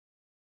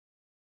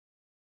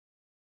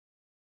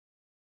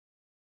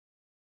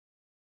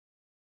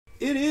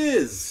It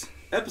is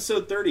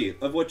episode 30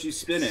 of Whatchu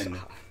Spinnin,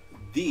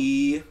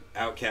 the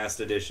OutKast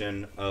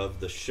edition of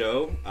the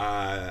show.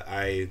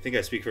 I think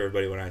I speak for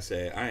everybody when I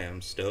say I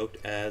am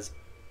stoked as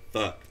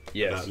fuck.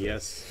 Yes,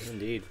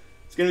 indeed.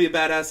 It's going to be a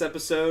badass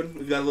episode.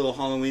 We've got a little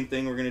Halloween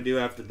thing we're going to do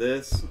after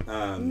this.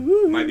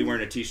 Might be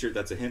wearing a t-shirt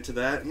that's a hint to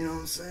that, you know what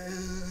I'm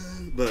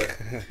saying? But,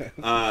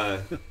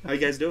 how you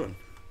guys doing?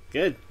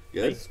 Good.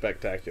 Good?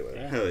 Spectacular.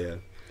 Yeah. Hell yeah.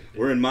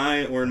 We're in my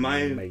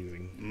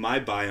Amazing. my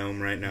biome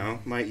right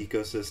now, my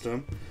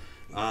ecosystem.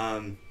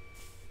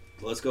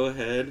 Let's go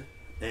ahead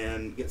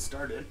and get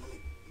started. Let me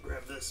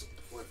grab this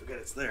before I forget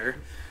it's there.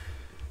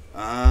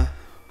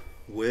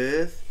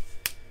 With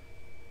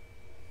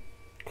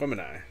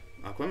Aquemini.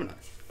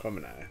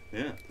 Aquemini.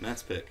 Yeah,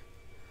 Matt's pick.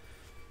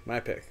 My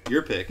pick.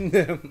 Your pick.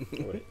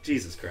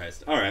 Jesus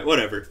Christ. All right,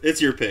 whatever.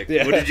 It's your pick.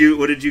 Yeah. What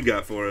did you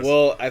got for us?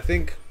 Well, I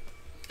think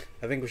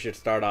we should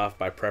start off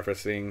by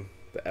prefacing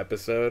the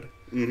episode.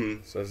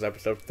 Mm-hmm. So this is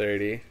episode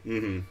 30.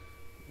 Mm-hmm.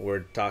 We're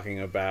talking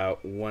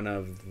about one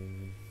of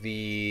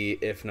the,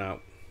 if not,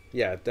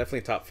 yeah,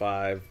 definitely top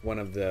 5, one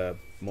of the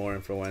more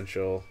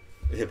influential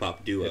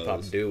hip-hop duos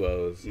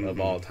mm-hmm. of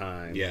all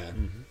time. Yeah.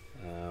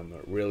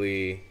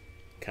 Really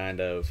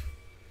kind of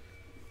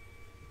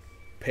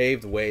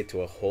paved way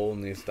to a whole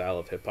new style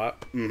of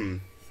hip-hop.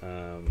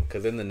 Mm-hmm.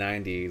 Because in the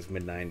 90s,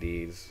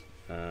 mid-90s,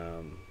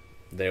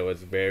 it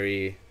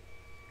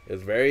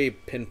was very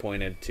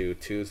pinpointed to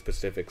 2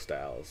 specific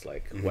styles,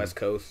 like mm-hmm. West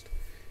Coast,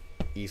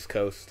 East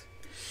Coast.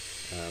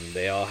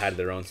 They all had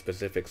their own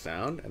specific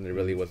sound, and there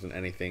really wasn't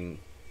anything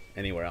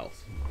anywhere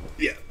else.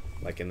 Yeah.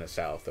 Like in the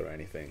South or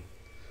anything.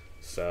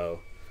 So,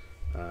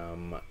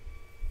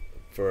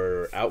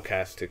 for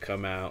OutKast to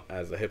come out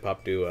as a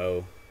hip-hop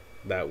duo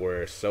that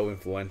were so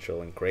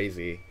influential and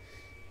crazy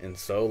and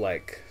so,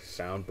 like,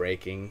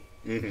 sound-breaking,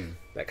 mm-hmm.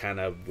 that kind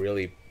of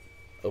really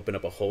opened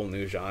up a whole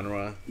new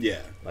genre.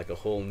 Yeah. Like a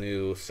whole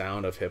new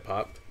sound of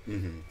hip-hop.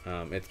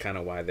 Mm-hmm. It's kind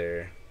of why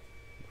they're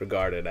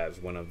regarded as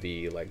one of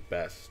the, like,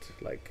 best,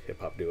 like,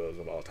 hip-hop duos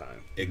of all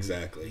time.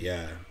 Exactly,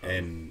 yeah.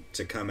 And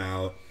to come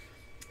out,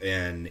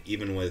 and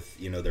even with,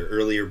 you know, their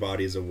earlier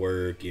bodies of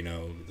work, you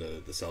know,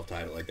 the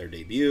self-titled, like their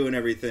debut and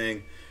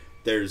everything,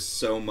 there's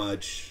so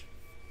much.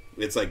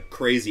 It's like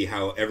crazy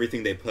how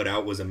everything they put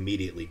out was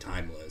immediately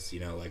timeless. You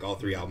know, like all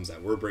 3 albums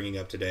that we're bringing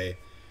up today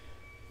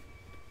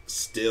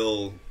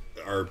still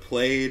are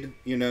played,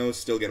 you know,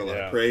 still get a lot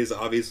of praise.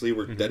 Obviously,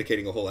 we're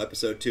dedicating a whole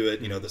episode to it.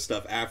 You know, the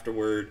stuff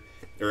afterward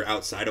or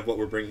outside of what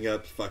we're bringing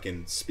up,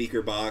 fucking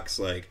Speaker Box,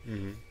 like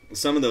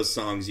some of those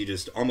songs you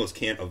just almost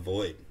can't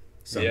avoid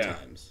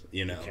sometimes,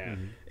 you know.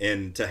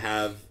 And to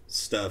have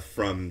stuff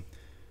from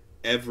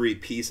every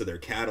piece of their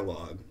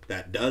catalog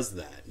that does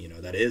that, you know,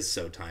 that is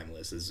so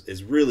timeless,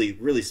 is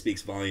really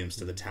speaks volumes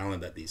to the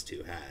talent that these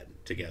two had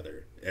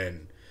together.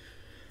 And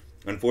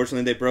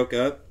unfortunately they broke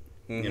up,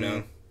 you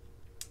know.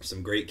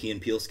 Some great Key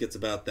and Peele skits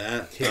about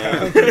that.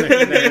 Super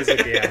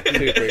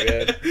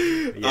good.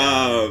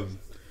 Yeah.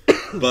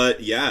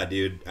 But yeah,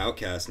 dude,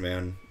 OutKast,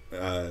 man.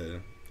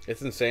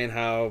 It's insane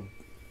how,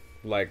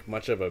 like,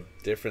 much of a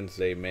difference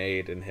they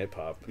made in hip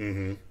hop,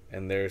 and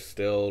they're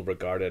still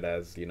regarded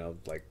as, you know,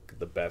 like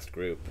the best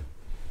group.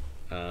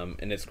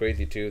 And it's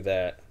crazy too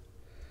that,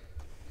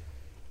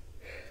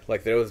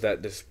 like, there was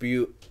that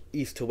dispute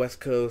East to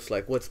West Coast,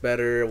 like what's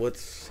better,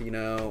 what's, you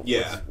know,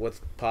 what's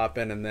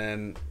popping, and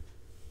then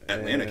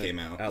Atlanta came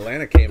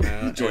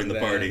out. Joined the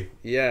party.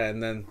 Yeah,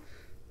 and then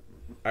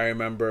I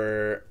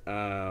remember,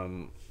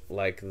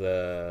 like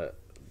the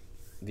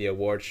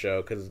award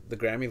show, because the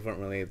Grammys weren't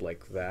really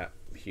like that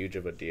huge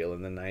of a deal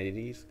in the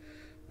 90s.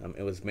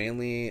 It was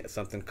mainly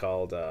something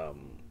called the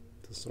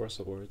Source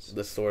Awards.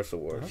 The Source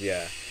Awards,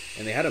 yeah.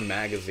 And they had a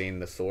magazine,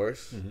 The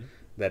Source,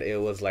 that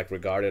it was like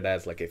regarded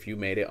as, like, if you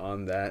made it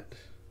on that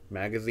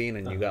magazine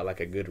and you got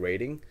like a good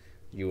rating,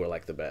 you were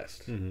like the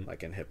best,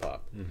 like in hip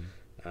hop.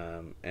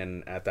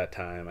 And at that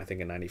time, I think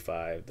in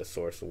 '95, the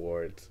Source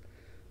Awards,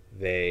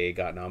 they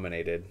got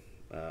nominated,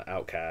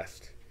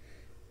 OutKast,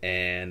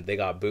 and they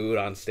got booed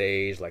on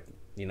stage. Like,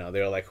 you know,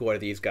 they were like, who are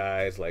these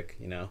guys? Like,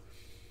 you know,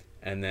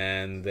 and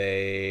then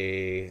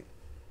they,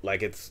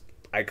 like, it's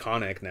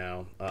iconic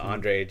now.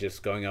 Andre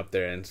just going up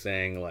there and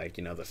saying, like,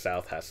 you know, the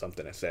South has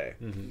something to say.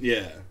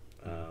 Yeah.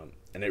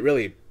 And it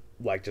really,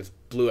 like, just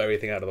blew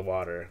everything out of the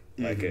water.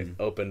 Like, it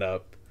opened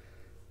up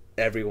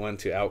everyone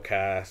to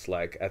OutKast.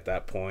 Like, at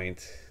that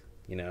point,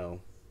 you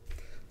know,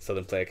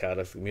 Southern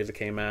Playacadis music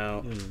came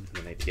out, and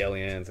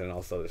ATLiens and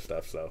all this other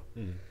stuff. So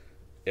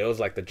it was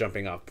like the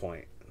jumping off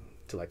point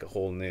to like a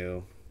whole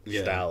new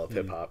style of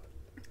hip hop.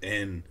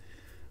 And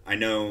I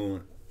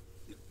know,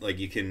 like,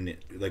 you can,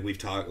 like, we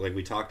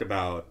talked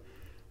about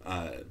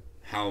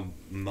how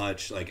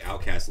much, like,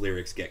 OutKast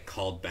lyrics get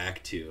called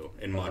back to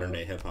in modern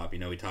day hip hop. You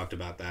know, we talked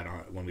about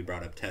that when we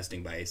brought up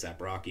Testing by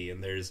A$AP Rocky,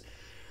 and there's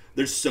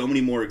so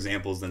many more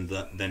examples than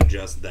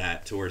just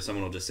that, to where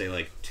someone will just say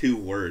like 2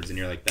 words and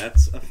you're like,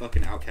 that's a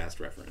fucking OutKast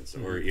reference,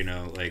 or, you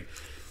know, like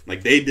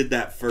they did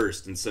that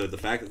first. And so the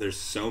fact that there's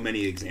so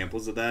many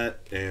examples of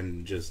that,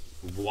 and just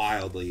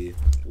wildly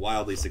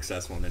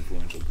successful and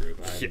influential group,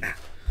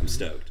 I'm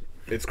stoked.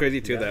 It's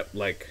crazy too that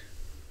like,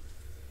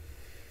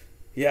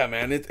 yeah,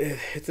 man,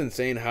 it's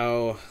insane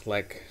how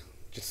like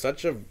just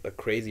such a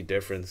crazy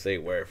difference they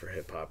were for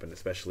hip hop, and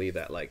especially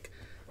that like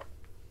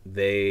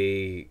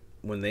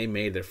when they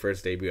made their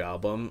first debut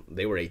album,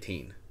 they were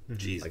 18.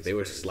 Jesus, like they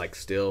were like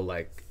still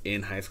like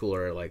in high school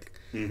or like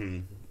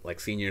like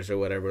seniors or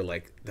whatever.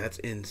 Like that's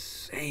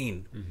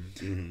insane.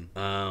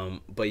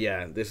 But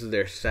yeah, this is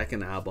their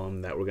second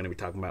album that we're gonna be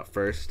talking about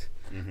first.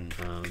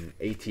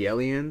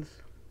 ATLiens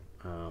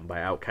by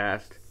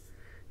OutKast.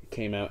 It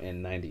came out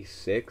in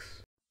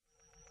 '96.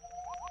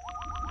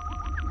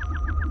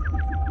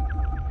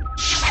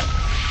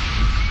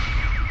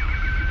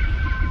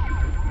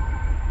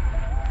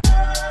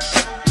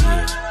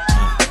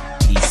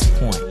 East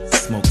Point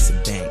smokes a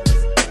bank.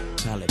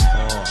 Call it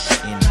Paul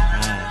in the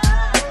eye.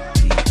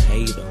 He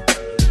paid him.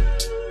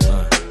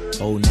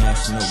 Old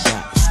National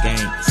got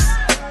skanks.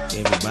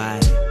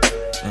 Everybody,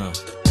 you know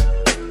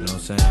what I'm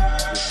saying?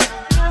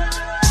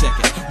 Check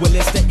it. Well,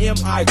 it's the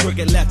M.I.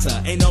 cricket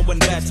letter. Ain't no one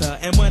better.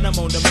 And when I'm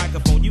on the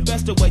microphone, you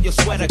best to wear your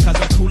sweater, cause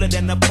I'm cooler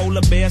than the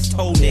polar bear's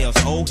toenails.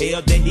 Oh,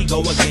 hell, there he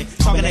go again.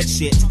 Talking that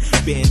shit.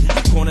 Bend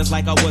corners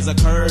like I was a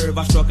curve.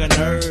 I struck a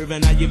nerve.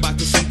 And now you about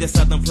to see the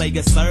southern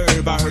player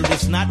serve. I heard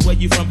it's not where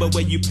you from, but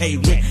where you pay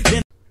rent.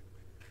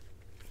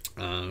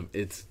 Then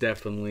it's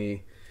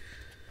definitely...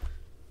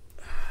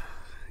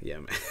 Yeah,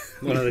 man.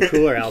 One of the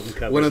cooler album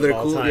covers one of their of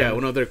all cool, time. yeah,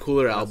 one of their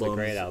cooler That's albums. a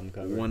great album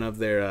cover. One of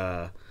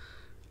their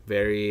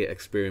very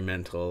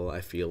experimental, I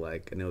feel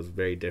like, and it was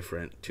very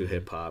different to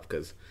hip hop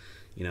because,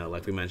 you know,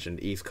 like we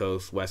mentioned, East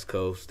Coast, West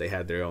Coast, they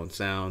had their own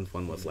sounds.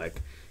 One was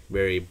like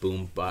very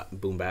boom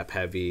bap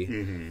heavy.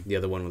 The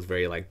other one was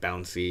very like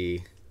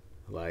bouncy,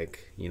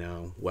 like, you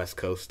know, West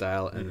Coast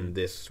style, and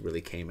this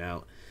really came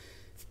out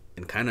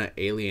and kind of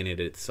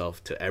alienated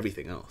itself to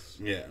everything else.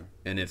 Yeah.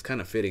 And it's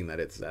kind of fitting that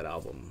it's that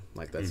album.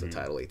 Like, that's the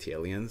title,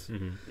 ATLiens.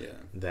 Yeah.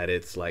 That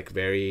it's, like,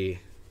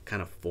 very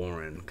kind of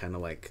foreign, kind of,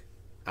 like,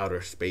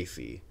 outer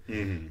spacey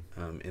in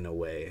a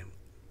way.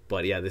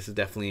 But, yeah, this is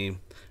definitely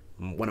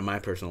one of my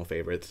personal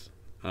favorites.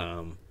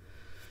 What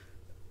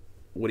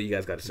do you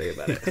guys got to say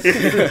about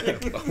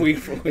it? we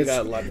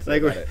got a lot to say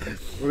about it.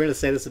 We're going to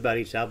say this about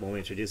each album when we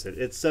introduce it.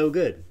 It's so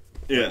good.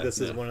 Yeah. Like, this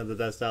is one of the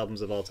best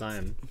albums of all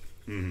time.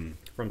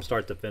 From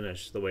start to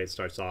finish, the way it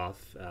starts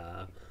off,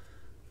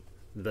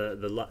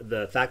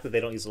 the fact that they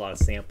don't use a lot of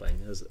sampling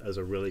is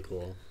a really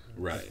cool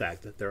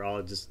fact. That they're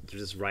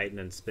just writing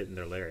and spitting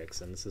their lyrics,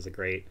 and this is a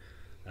great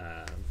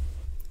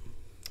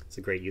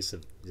use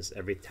of just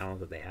every talent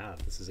that they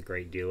have. This is a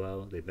great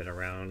duo. They've been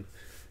around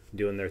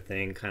doing their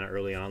thing kind of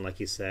early on.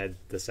 Like you said,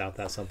 the South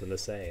has something to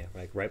say.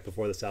 Like right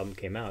before this album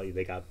came out,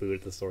 they got booed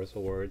at the Source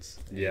Awards.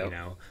 Yeah, you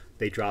know,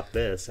 they dropped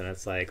this, and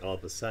it's like all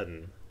of a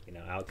sudden, you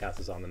know, OutKast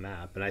is on the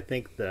map. And I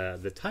think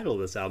the title of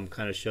this album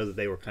kind of shows that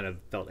they were kind of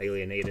felt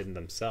alienated in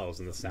themselves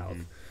in the South.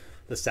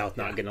 The South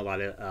not getting a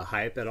lot of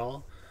hype at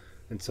all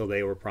until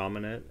they were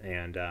prominent.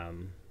 And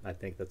I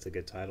think that's a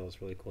good title.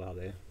 It's really cool how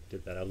they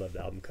did that. I love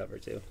the album cover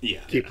too.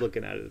 Yeah. Keep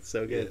looking at it. It's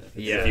so good.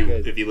 Yeah.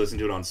 If you listen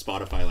to it on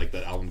Spotify, like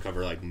the album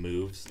cover like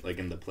moves like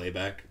in the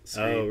playback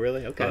screen. Oh,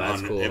 really? Okay.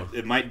 That's cool.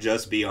 It might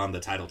just be on the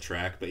title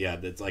track, but yeah,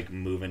 it's like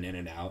moving in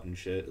and out and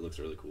shit. It looks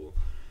really cool.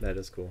 That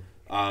is cool.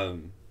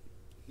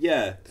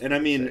 Yeah, and I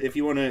mean, if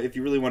you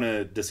really want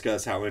to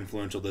discuss how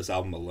influential this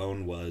album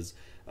alone was,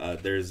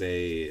 there's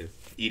a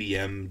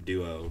EDM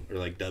duo or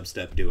like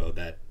dubstep duo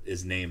that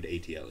is named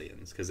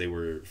ATLiens because they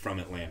were from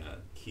Atlanta,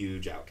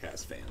 huge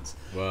OutKast fans.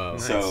 Wow.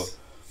 So, Nice.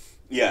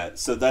 Yeah,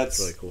 so that's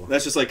really cool.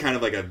 That's just like kind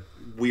of like a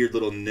weird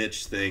little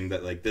niche thing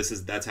that like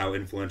that's how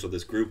influential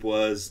this group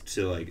was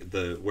to like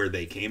where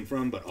they came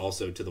from, but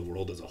also to the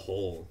world as a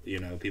whole. You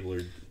know, people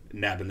are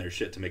nabbing their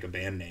shit to make a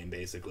band name,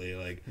 basically.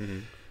 Like,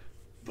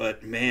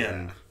 but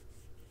man.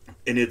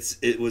 And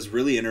it was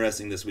really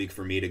interesting this week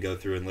for me to go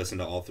through and listen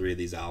to all three of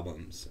these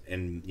albums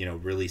and, you know,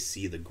 really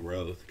see the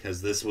growth.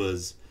 Because this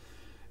was...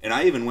 And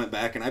I even went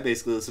back and I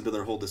basically listened to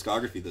their whole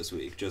discography this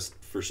week just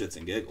for shits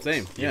and giggles.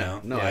 Same.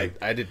 Yeah. You know? No,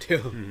 I did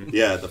too.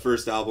 Yeah, the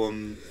first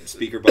album,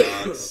 Speaker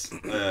Box,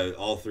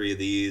 all three of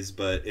these.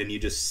 And you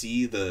just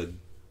see the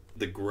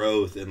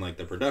growth in, like,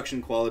 the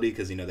production quality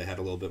because, you know, they had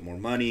a little bit more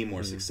money,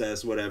 more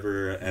success,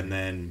 whatever. And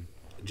then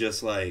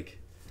just, like...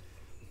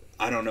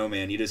 I don't know,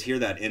 man. You just hear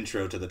that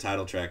intro to the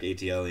title track,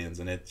 ATLiens,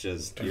 and it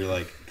just, you're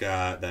like,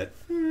 God, that,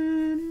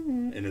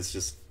 and it's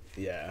just,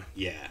 yeah,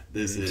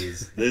 this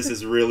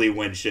is really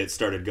when shit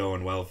started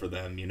going well for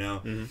them, you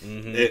know?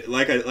 It,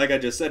 like I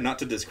just said, not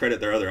to discredit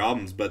their other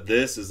albums, but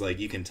this is like,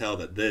 you can tell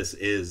that this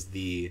is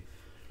the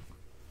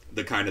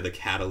kind of the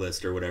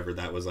catalyst or whatever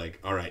that was like,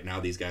 all right, now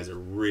these guys are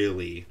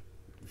really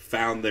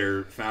found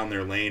their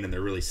lane and they're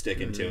really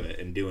sticking to it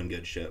and doing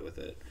good shit with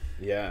it.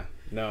 Yeah.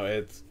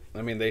 No,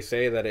 I mean, they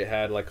say that it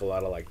had, like, a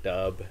lot of, like,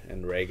 dub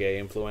and reggae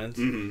influence.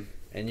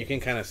 And you can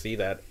kind of see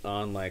that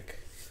on, like,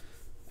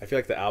 I feel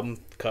like the album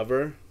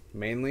cover,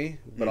 mainly,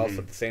 but also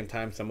at the same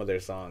time, some of their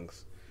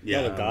songs.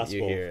 Yeah, the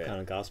gospel,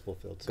 kind of gospel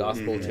feel too.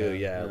 Gospel, too,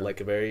 yeah. Like,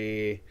 a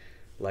very,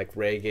 like,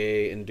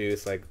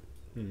 reggae-induced, like,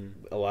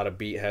 a lot of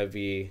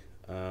beat-heavy.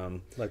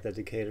 Like the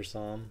Decatur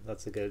Psalm.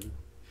 That's a good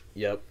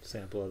Yep.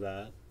 sample of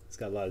that. It's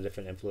got a lot of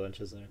different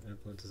influences in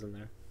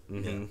there.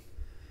 Mm-hmm.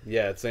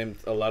 Yeah, it's same.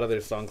 A lot of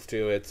their songs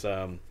too. It's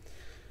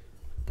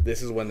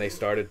this is when they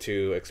started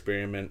to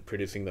experiment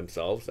producing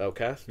themselves,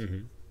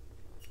 OutKast,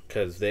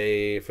 because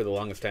they, for the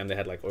longest time, they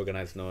had like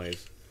Organized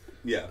Noise.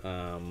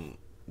 Yeah.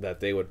 That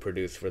they would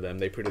produce for them.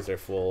 They produced their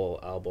full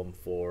album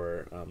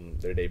for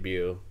their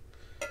debut,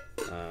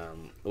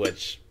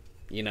 which,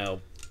 you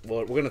know,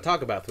 well, we're gonna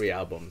talk about 3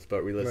 albums,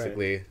 but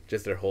realistically,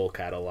 just their whole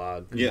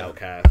catalog,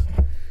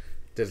 OutKast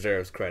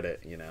deserves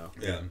credit. You know.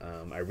 Yeah.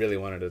 I really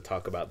wanted to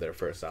talk about their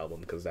first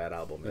album because that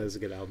album is a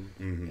good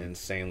album,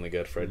 insanely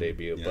good for a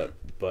debut. Yeah.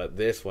 But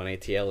this one,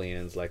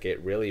 ATLiens, like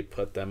it really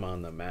put them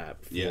on the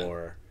map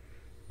for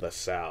the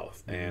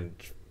South and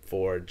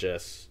for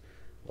just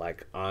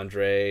like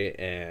Andre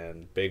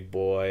and Big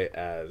Boy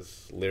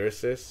as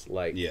lyricists.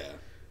 Like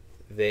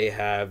they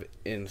have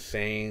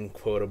insane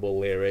quotable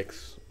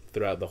lyrics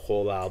throughout the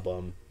whole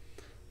album.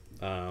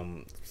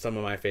 Some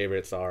of my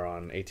favorites are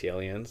on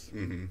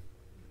ATLiens.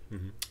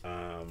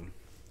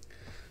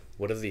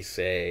 What does he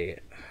say?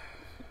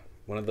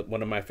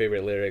 One of my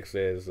favorite lyrics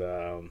is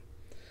I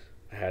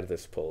had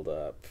this pulled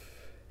up.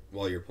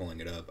 While you're pulling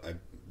it up,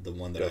 the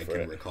one that I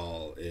can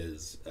recall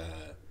is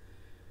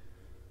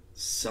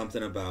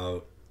something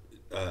about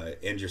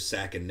and your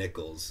sack of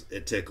nickels.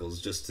 It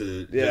tickles just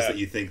that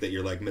you think that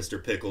you're like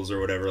Mr. Pickles or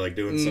whatever, like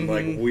doing some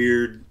like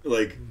weird,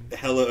 like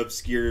hella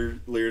obscure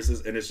lyrics,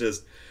 and it's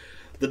just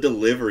the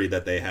delivery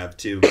that they have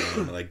too,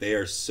 man. Like they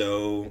are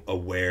so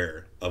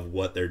aware of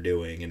what they're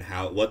doing and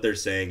what they're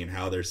saying and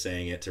how they're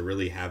saying it to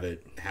really have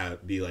it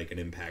be like an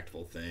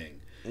impactful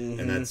thing.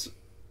 And that's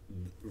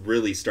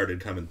really started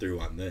coming through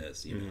on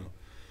this, you know.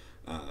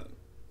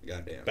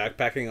 Goddamn.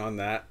 Backpacking on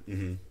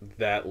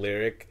that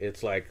lyric,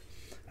 it's like,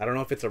 I don't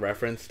know if it's a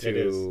reference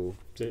to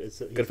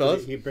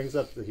Goodfellas. He brings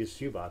up his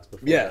shoebox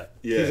before that.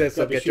 Yeah. He says,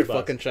 so get your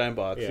fucking shine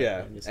box.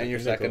 Yeah. And your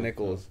sack of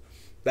nickels.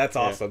 That's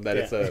awesome that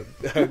it's a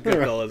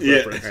Goodfellas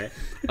reference.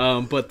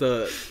 Right. But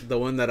the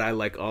one that I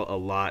like a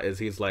lot is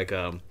he's like,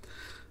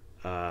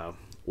 well,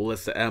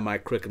 it's the M.I.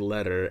 crooked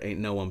letter, ain't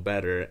no one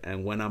better.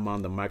 And when I'm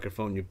on the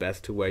microphone, you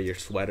best to wear your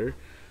sweater,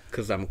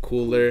 because I'm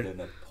cooler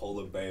than a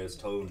polar bear's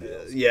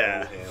toenails.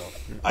 Yeah.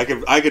 I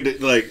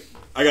could like,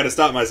 I got to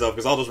stop myself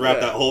because I'll just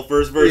rap that whole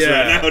first verse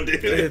right now,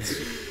 dude. It's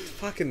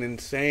fucking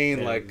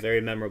insane. Like,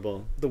 very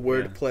memorable. The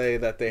wordplay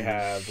that they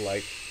have,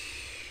 like.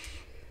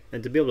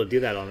 And to be able to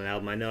do that on an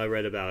album, I know I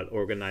read about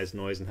Organized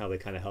Noise and how they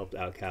kind of helped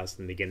OutKast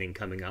in the beginning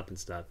coming up and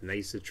stuff. And they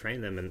used to train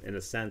them in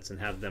a sense and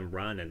have them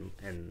run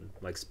and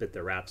like spit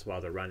their raps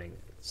while they're running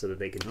so that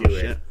they could do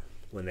it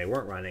when they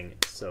weren't running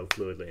so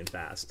fluidly and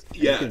fast. And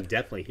you can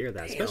definitely hear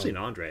that, especially in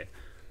Andre.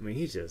 I mean,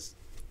 you're just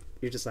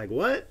like,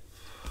 what?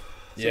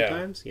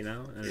 Sometimes, you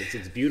know? And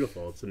it's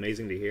beautiful. It's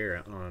amazing to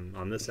hear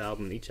on this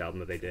album, each album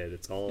that they did.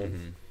 It's all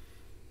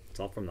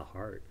from the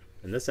heart.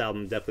 And this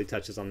album definitely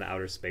touches on the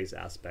outer space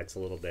aspects a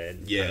little bit.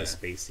 And kind of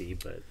spacey,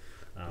 but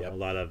a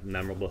lot of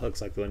memorable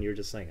hooks like the one you were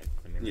just singing.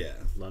 I mean,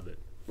 I love it.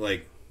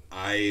 Like,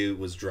 I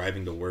was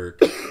driving to work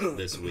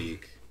this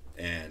week,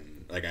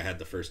 and like I had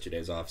the first 2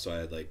 days off, so I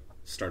had like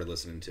started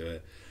listening to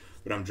it.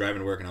 But I'm driving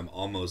to work, and I'm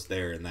almost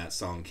there, and that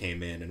song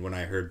came in. And when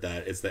I heard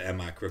that, it's the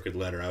M.I. crooked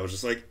letter, I was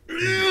just like,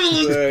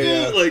 let's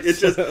go! Like, it's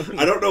just,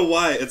 I don't know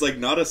why. It's like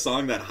not a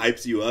song that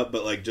hypes you up,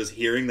 but like just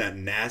hearing that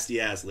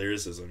nasty-ass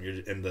lyricism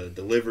and the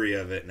delivery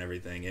of it and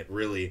everything, it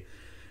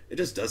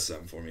just does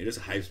something for me. It just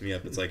hypes me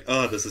up. It's like,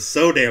 oh, this is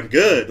so damn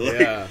good.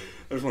 Like, I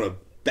just want to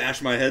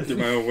bash my head through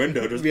my own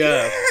window. Just, You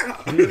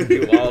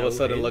all of a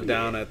sudden look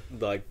down at,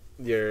 like,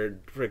 your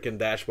freaking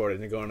dashboard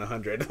and you're going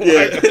 100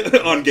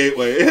 on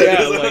Gateway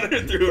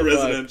like, through a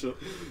residential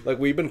like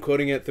we've been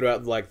quoting it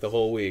throughout like the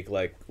whole week.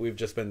 Like we've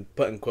just been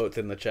putting quotes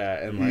in the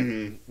chat and like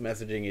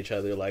messaging each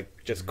other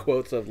like just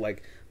quotes of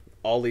like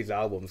all these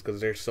albums because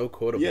they're so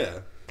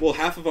quotable. Well,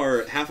 half of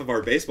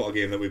our baseball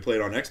game that we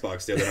played on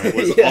Xbox the other night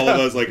was all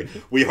of us like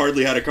we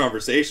hardly had a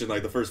conversation.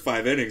 Like the first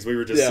 5 innings we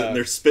were just sitting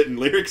there spitting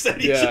lyrics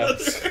at each other.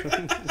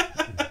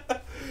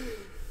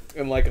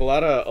 And like a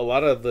lot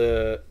of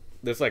the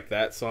there's like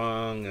that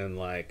song and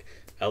like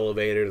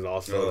Elevators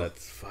also.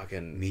 That's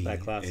fucking me that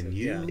classic. And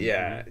you.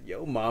 Yeah,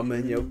 yo mama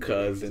and yo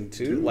cousin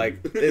too. Like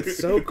it's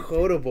so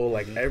quotable.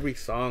 Like every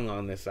song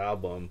on this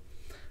album,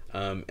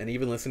 and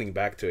even listening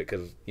back to it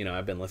because you know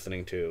I've been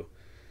listening to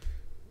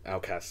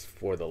OutKast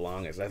for the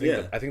longest. I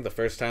think the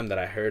first time that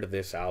I heard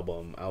this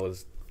album, I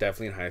was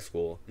definitely in high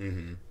school,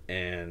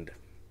 and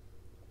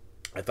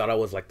I thought I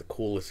was like the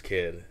coolest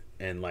kid.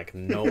 And like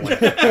no one, you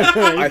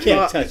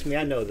can't touch me.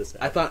 I know this.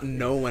 I thought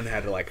no one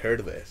had like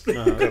heard this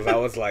because I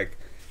was like,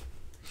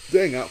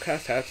 dang,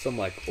 OutKast had some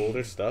like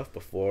older stuff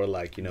before,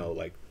 like you know,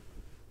 like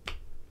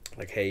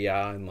Hey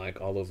Ya and like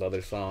all those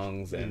other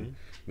songs and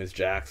Miss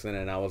Jackson,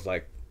 and I was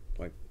like,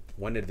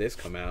 when did this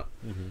come out?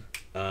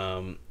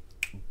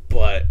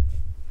 But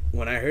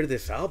when I heard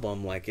this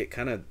album, like it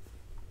kind of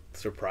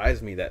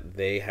surprised me that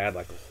they had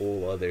like a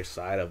whole other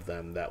side of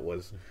them that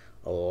was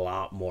a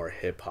lot more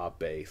hip-hop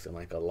based and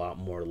like a lot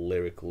more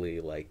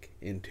lyrically like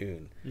in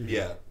tune.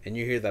 Yeah. And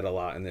you hear that a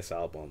lot in this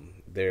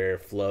album. Their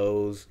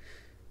flows,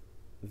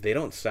 they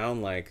don't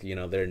sound like, you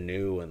know, they're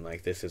new and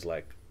like this is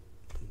like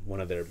one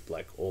of their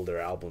like older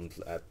albums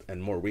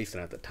and more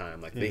recent at the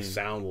time. Like they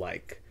sound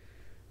like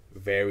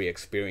very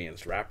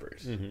experienced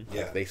rappers.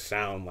 Like they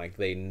sound like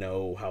they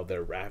know how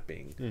they're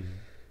rapping.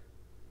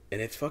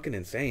 And it's fucking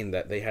insane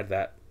that they had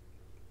that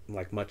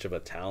like much of a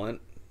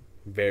talent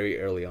very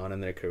early on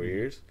in their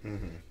careers.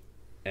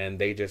 And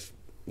they just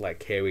like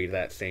carried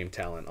that same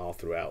talent all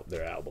throughout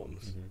their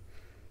albums.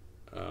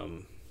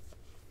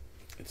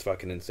 It's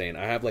fucking insane.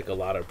 I have like a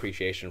lot of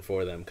appreciation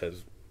for them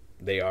because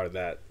they are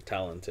that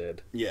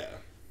talented. Yeah.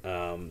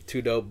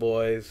 Two Dope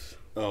Boys.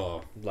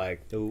 Oh,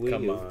 like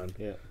come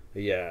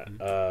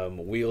on.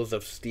 Wheels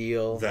of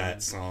Steel.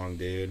 That song,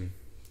 dude.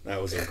 That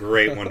was a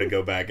great one to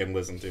go back and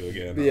listen to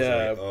again.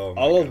 Like, oh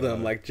all God. Of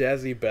them, like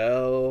Jazzy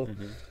Bell,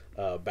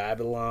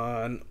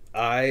 Babylon.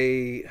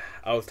 I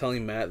was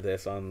telling Matt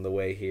this on the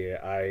way here.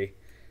 I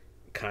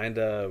kind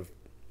of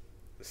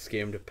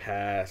skimmed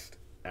past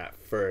at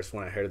first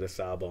when I heard this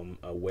album,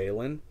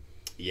 Waylon.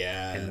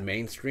 Yeah. And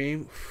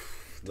Mainstream.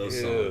 Those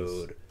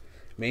songs.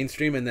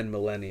 Mainstream and then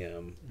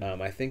Millennium.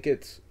 I think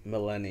it's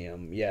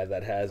Millennium. Yeah,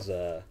 that has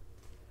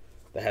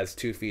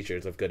 2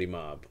 features of Goody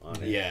Mob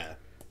on it. Yeah.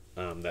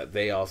 That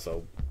they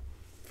also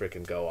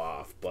freaking go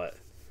off, but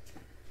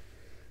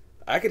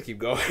I could keep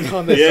going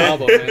on this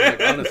album, man.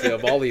 Like, honestly,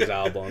 of all these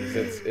albums,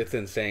 it's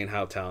insane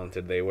how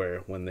talented they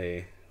were when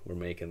they were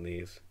making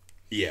these.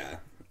 Yeah,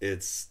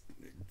 it's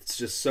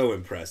just so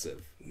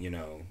impressive, you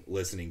know,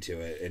 listening to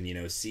it and, you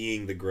know,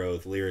 seeing the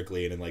growth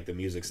lyrically and in like the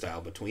music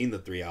style between the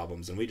 3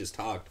 albums. And we just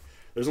talked,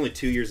 there's only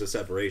 2 years of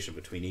separation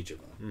between each of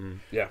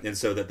them. Yeah. And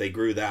so that they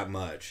grew that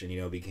much and,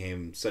 you know,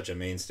 became such a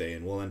mainstay.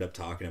 And we'll end up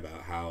talking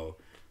about how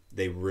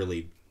they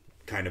really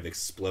kind of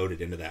exploded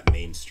into that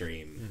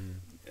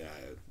mainstream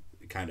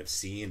kind of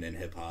scene in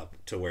hip hop,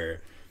 to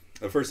where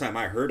the first time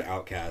I heard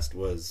OutKast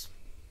was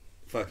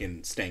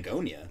fucking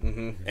Stankonia.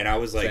 And I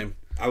was like, Same.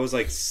 I was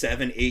like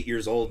 7, 8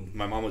 years old.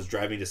 My mom was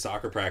driving to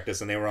soccer practice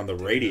and they were on the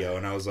radio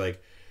and I was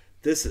like,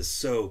 this is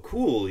so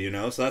cool, you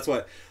know? So that's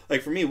why,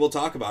 like, for me, we'll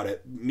talk about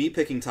it. Me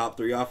picking top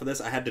 3 off of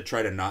this, I had to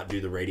try to not do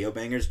the radio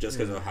bangers just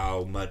because of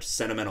how much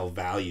sentimental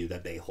value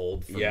that they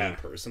hold for me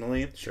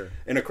personally. Sure.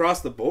 And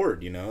across the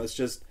board, you know, it's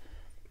just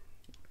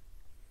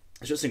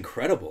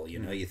incredible, you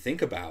know? You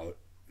think about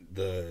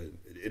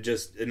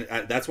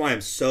that's why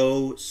I'm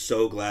so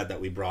glad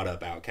that we brought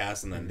up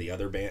OutKast and then the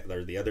other band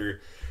or the other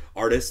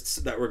artists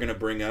that we're gonna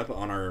bring up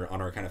on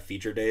our kind of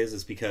feature days,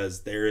 is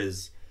because they're a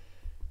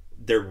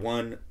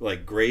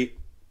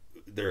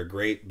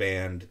great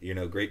band, you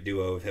know, great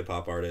duo of hip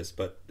hop artists,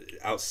 but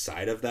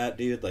outside of that,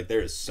 dude, like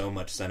there is so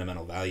much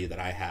sentimental value that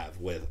I have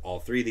with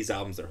all 3 of these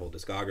albums, their whole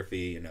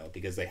discography, you know,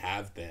 because they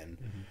have been.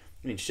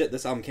 I mean, shit,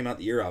 this album came out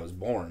the year I was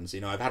born, so,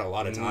 you know, I've had a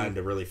lot of time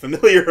to really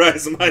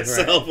familiarize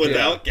myself with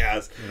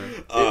OutKast.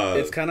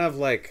 It's kind of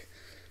like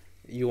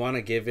you want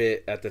to give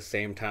it at the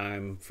same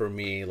time, for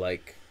me,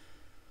 like,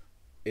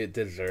 it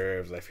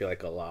deserves, I feel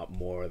like, a lot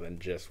more than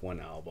just one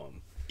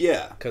album.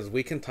 Yeah. Because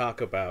we can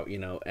talk about, you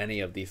know, any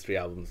of these 3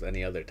 albums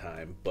any other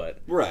time, but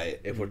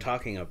if we're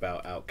talking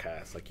about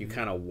OutKast, like, you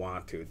kind of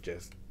want to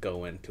just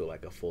go into,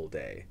 like, a full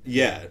day.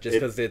 Yeah. Just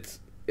because it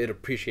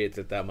appreciates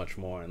it that much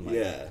more, and,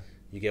 like,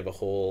 you give a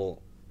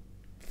whole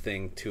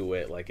thing to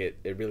it, like it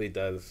really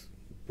does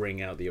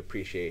bring out the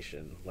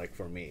appreciation, like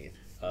for me,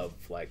 of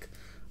like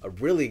a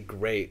really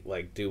great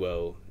like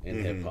duo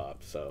in hip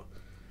hop. So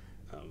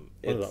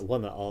one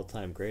of the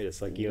all-time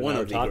greatest, like you and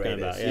I were talking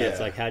about. It's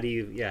like,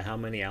 how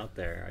many out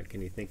there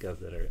can you think of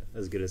that are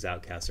as good as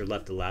OutKast or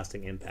left a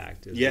lasting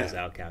impact as good as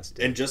OutKast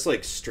did? And just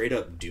like straight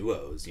up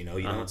duos, you know,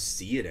 you don't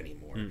see it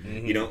anymore.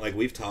 You don't, like,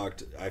 we've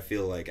talked, I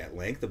feel like, at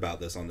length about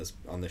this on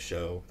the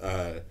show.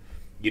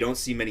 You don't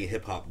see many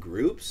hip-hop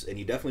groups, and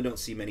you definitely don't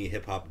see many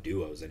hip-hop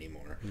duos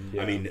anymore.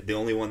 I mean, the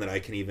only one that I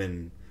can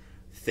even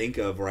think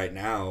of right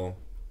now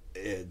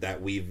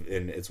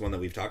and it's one that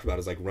we've talked about,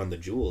 is like Run the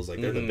Jewels.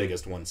 Like, they're the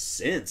biggest one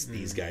since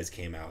these guys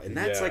came out, and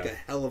that's like a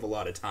hell of a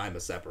lot of time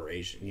of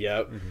separation.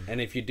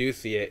 And if you do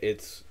see it,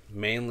 it's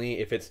mainly,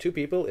 if it's 2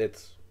 people,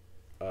 it's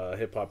a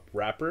hip-hop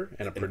rapper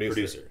and a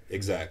producer.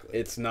 Exactly.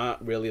 It's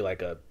not really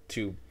like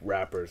 2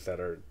 rappers that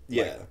are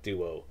like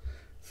duo.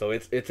 So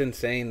it's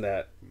insane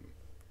that,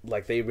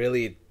 like, they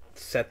really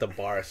set the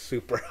bar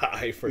super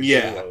high for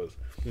duos.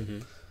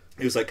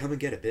 He was like, come and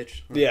get it,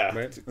 bitch.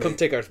 Come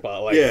take our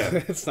spot. Like,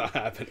 it's not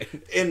happening.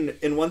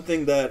 And one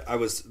thing that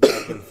I've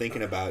been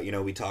thinking about, you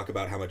know, we talk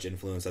about how much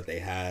influence that they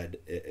had,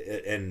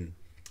 and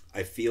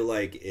I feel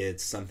like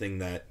it's something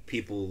that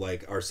people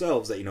like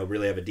ourselves that, you know,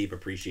 really have a deep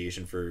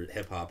appreciation for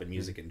hip-hop and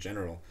music in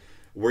general,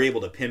 we're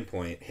able to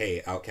pinpoint,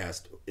 hey,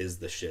 OutKast is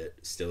the shit,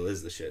 still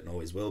is the shit, and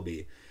always will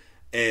be.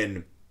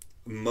 And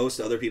most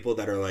other people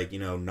that are like, you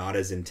know, not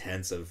as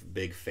intense of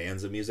big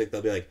fans of music,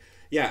 they'll be like,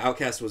 yeah,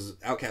 OutKast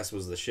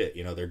was the shit,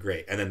 you know, they're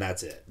great, and then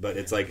that's it. But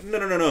it's like,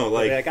 no,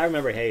 like I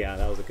remember, hey, yeah,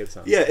 that was a good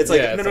song. Yeah, it's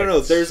like, no,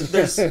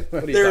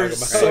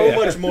 there's so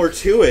much more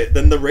to it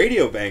than the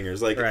radio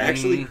bangers. Like,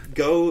 actually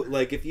go,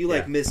 like, if you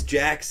like Miss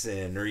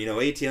Jackson, or, you know,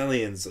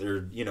 ATLiens,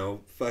 or, you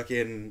know,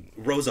 fucking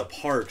Rosa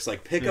Parks,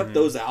 like, pick up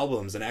those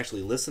albums and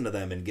actually listen to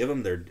them and give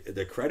them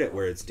their credit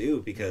where it's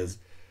due, because...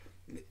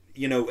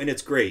 You know, and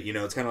it's great. You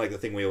know, it's kind of like the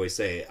thing we always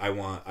say.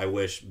 I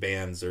wish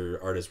bands or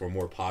artists were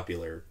more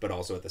popular, but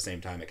also at the same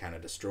time, it kind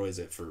of destroys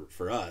it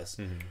for us.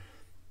 Mm-hmm.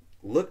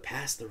 Look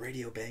past the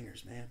radio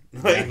bangers, man.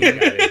 Like,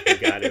 you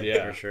got it,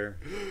 yeah, for sure,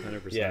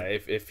 100%. Yeah,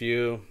 if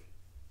you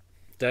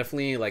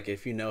definitely like,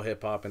 if you know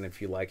hip hop and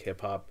if you like hip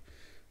hop,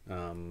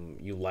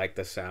 you like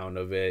the sound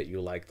of it,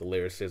 you like the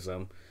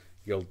lyricism,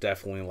 you'll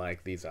definitely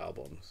like these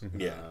albums.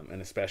 Yeah,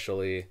 and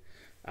especially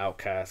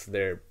OutKast,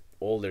 their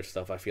older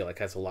stuff, I feel like,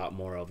 has a lot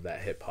more of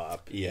that hip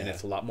hop. Yeah, and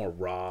it's a lot more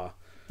raw,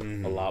 a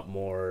lot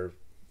more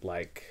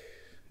like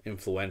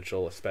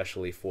influential,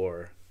 especially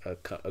for a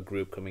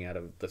group coming out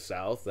of the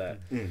South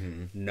that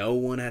no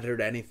one had heard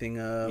anything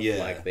of. Yeah,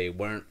 like they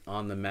weren't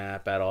on the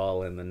map at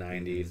all in the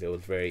 90s. It was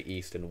very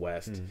East and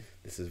West.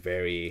 This is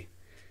very,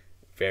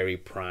 very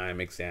prime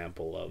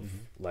example of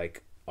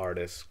like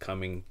artists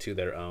coming to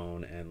their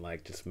own and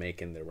like just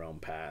making their own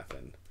path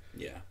and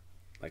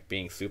like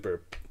being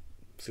super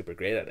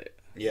great at it.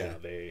 Yeah, you know,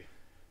 they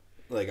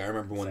like, I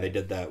remember when they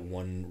did that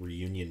one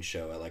reunion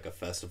show at like a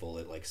festival,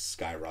 it like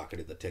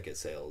skyrocketed the ticket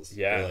sales.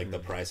 Yeah, or, like the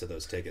price of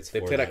those tickets.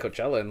 They played at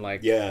Coachella in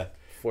like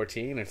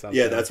 14 or something.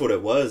 Yeah, that's what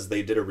it was.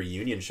 They did a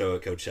reunion show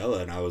at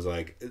Coachella, and I was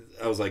like,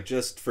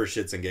 just for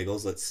shits and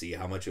giggles, let's see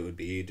how much it would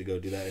be to go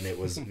do that, and it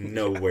was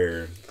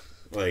nowhere.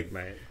 Like,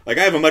 like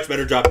I have a much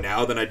better job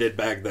now than I did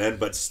back then,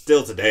 but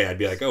still today I'd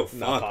be like, oh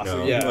fuck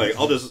no. Yeah. Like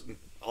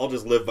I'll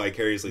just live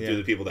vicariously through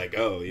the people that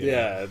go. You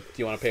know? Do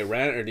you want to pay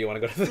rent, or do you want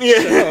to go to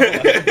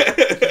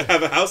the show?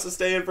 Have a house to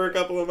stay in for a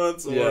couple of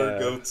months, or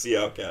go see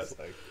OutKast.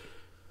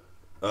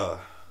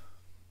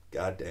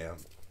 Goddamn.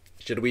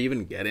 Should we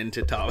even get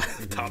into top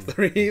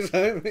threes?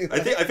 I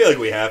feel like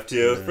we have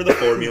to for the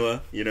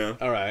formula, you know.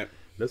 All right.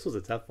 This was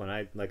a tough one.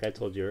 I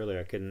told you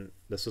earlier,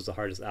 this was the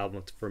hardest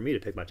album for me to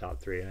pick my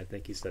top three, and I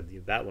think you said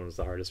that one was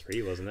the hardest for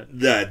you, wasn't it?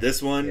 Yeah,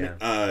 this one,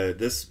 mine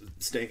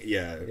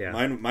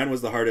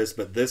was the hardest,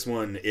 but this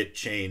one, it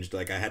changed.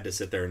 Like, I had to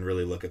sit there and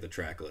really look at the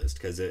track list,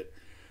 because I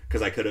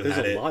could have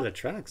had There's a lot of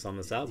tracks on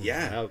this album.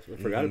 Yeah. I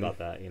forgot about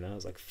that, you know. I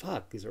was like,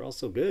 fuck, these are all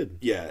so good.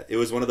 Yeah, it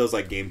was one of those,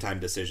 like, game time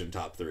decision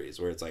top threes,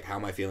 where it's like, how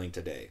am I feeling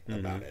today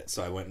about it?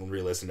 So I went and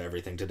re-listened to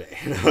everything today,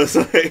 and I was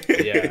like...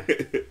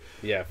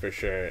 Yeah, for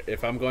sure.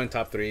 If I'm going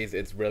top threes,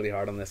 it's really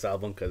hard on this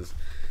album, because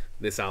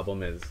this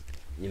album is,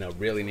 you know,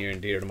 really near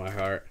and dear to my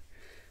heart.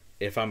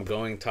 If I'm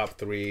going top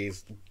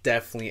threes,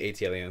 definitely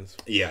ATLiens.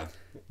 Yeah.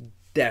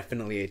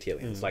 Definitely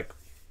ATLiens. Like,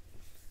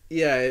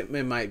 yeah, it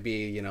might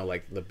be, you know,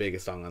 like the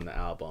biggest song on the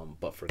album,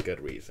 but for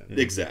good reason.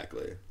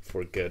 Exactly.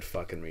 For good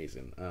fucking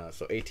reason.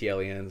 So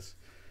ATLiens,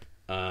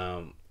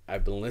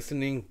 I've been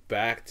listening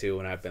back to,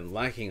 and I've been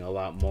liking a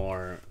lot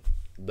more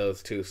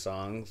those two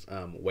songs,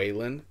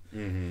 Waylon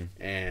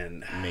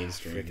and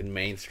freaking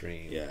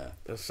Mainstream. Yeah.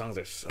 Those songs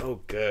are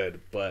so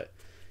good, but,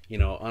 you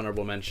know,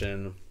 honorable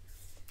mention,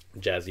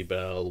 Jazzy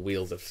Belle,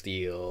 Wheels of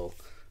Steel,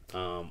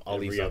 all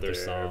every these other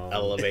songs,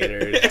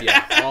 Elevators,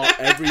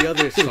 every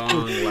other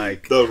song,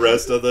 like the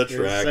rest of the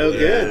track. So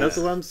good. That's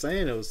what I'm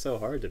saying. It was so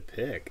hard to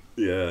pick.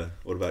 Yeah.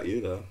 What about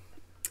you though?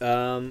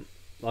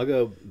 I'll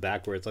go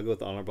backwards. I'll go with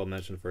the honorable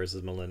mention first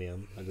is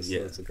Millennium.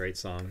 It's a great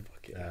song.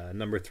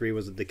 Number 3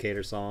 was the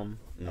Decatur Psalm.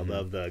 I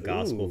love the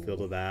gospel feel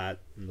to that,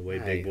 and the way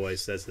Big Boy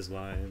says his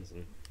lines,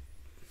 and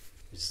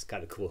it's just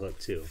got a cool hook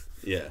too.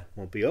 Yeah.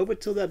 Won't be over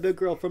till that big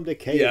girl from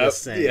Decatur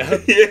sings.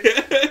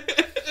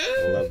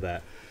 I love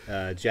that.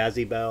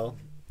 Jazzy Belle.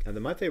 And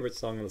then my favorite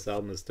song on this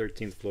album is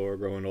 13th Floor,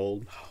 Growing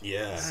Old.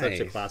 Yeah. Such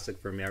a classic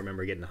for me. I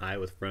remember getting high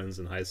with friends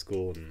in high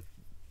school and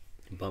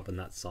bumping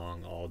that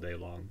song all day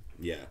long.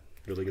 Yeah.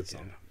 Really good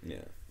song.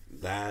 Yeah.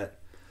 That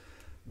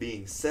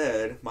being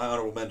said, my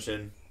honorable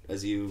mention,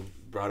 as you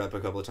brought up a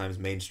couple of times,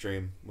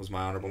 Mainstream was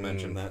my honorable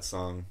mention. That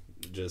song,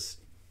 just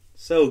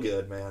so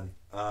good, man.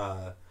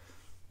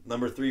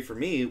 Number 3 for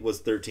me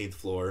was 13th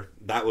Floor.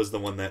 That was the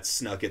one that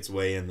snuck its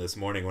way in this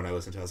morning when I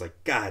listened to it. I was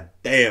like, God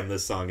damn,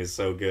 this song is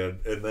so good.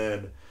 And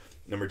then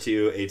number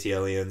 2,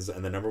 ATLiens,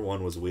 and then number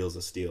 1 was Wheels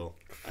of Steel.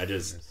 I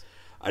just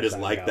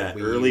like that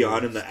early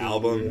on in the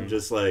album,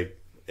 just like,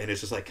 and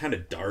it's just like kind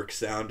of dark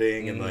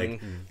sounding and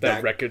like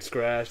that record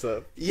scratch.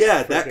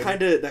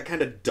 That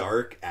kind of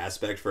dark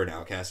aspect for an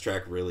OutKast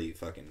track really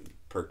fucking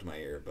perked my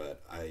ear.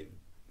 But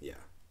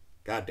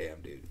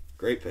goddamn, dude,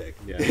 great pick.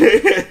 Yeah.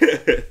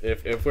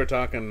 if we're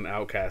talking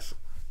OutKast,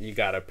 you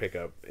gotta pick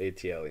up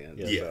ATLiens.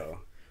 Yeah. So.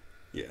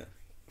 Yeah.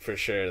 For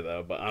sure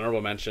though, but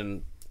honorable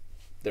mention,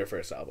 their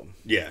first album.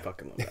 Yeah.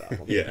 Fucking love that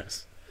album.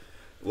 Yes.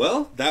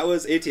 Well, that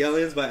was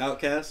ATLiens by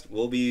OutKast.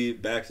 We'll be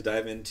back to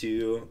dive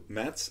into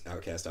Matt's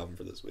OutKast album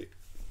for this week.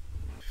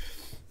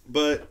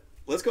 But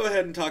let's go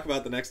ahead and talk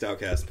about the next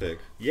OutKast pick.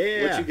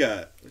 Yeah. What you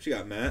got? What you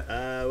got, Matt?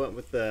 I went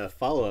with the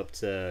follow-up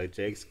to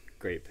Jake's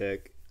great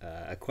pick,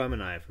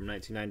 Aquemini from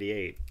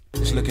 1998.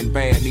 It's looking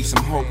bad, need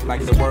some hope,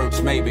 like the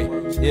words maybe,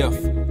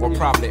 if, or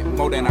probably,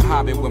 more than a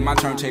hobby. When my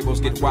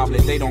turntables get wobbly,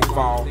 they don't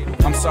fall.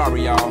 I'm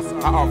sorry, y'all,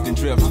 I often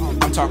drift.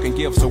 I'm talking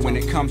gifts, so when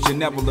it comes, you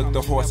never look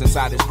the horse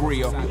inside his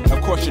grill.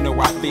 Of course you know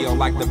I feel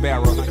like the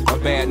bearer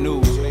of bad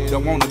news.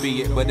 Don't wanna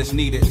be it, but it's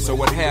needed, so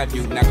what have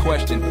you? Now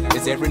question,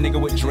 is every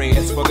nigga with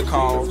dreads for the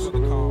cause?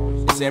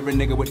 Is every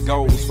nigga with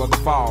goals for the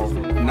fall?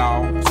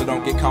 No, so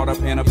don't get caught up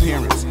in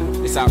appearance.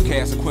 It's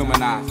OutKast,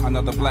 Aquemini,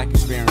 another black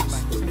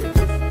experience.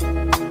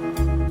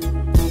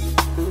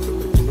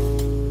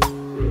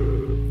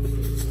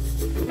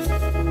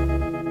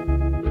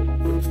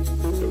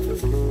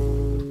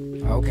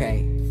 Okay,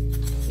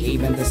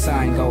 even the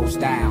sun goes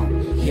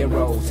down.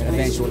 Heroes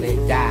eventually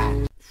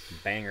die.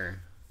 Banger,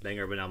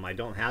 but I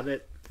don't have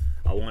it.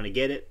 I want to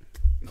get it.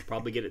 I'll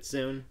probably get it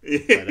soon.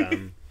 But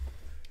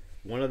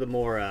one of the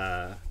more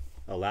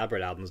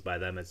elaborate albums by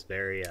them. It's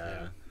very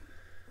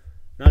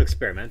not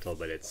experimental,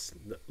 but it's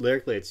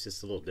lyrically it's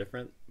just a little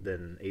different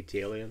than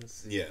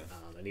ATLiens. Yeah,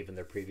 and even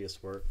their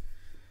previous work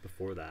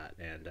before that.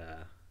 And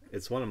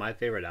it's one of my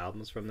favorite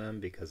albums from them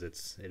because it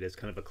is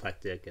kind of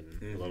eclectic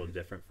and a little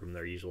different from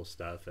their usual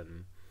stuff,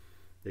 and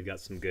they've got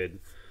some good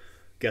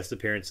guest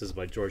appearances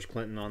by George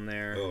Clinton on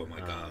there. Oh my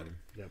god.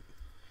 Yep.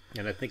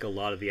 And I think a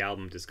lot of the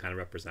album just kind of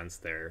represents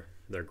their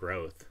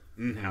growth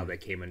and how they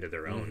came into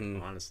their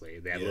own. Honestly,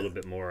 they had a little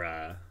bit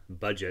more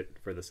budget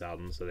for this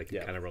album, so they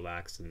could kind of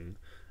relax and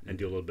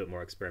do a little bit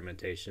more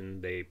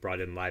experimentation. They brought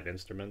in live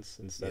instruments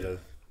instead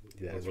of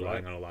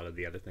relying on a lot of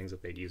the other things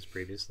that they'd used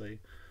previously.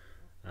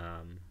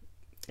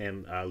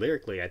 And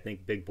lyrically, I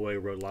think Big Boy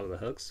wrote a lot of the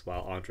hooks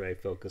while Andre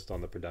focused on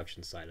the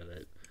production side of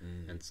it.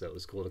 And so it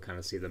was cool to kind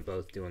of see them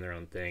both doing their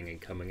own thing and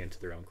coming into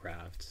their own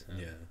craft. I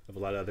have a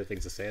lot of other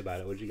things to say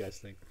about it. What did you guys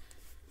think?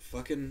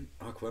 Fucking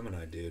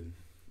Aquemini, dude.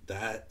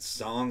 That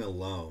song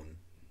alone,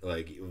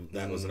 like,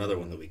 that was another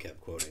one that we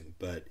kept quoting.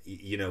 But,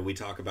 you know, we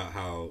talked about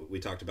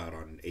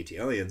on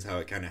ATLiens how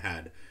it kind of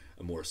had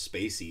a more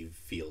spacey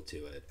feel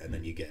to it. And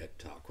then you get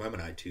to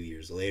Aquemini 2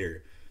 years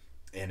later,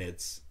 and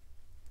it's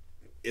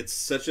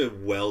such a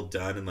well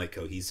done and like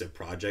cohesive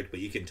project, but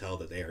you can tell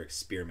that they are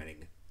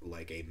experimenting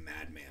like a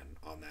madman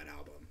on that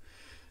album.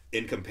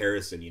 In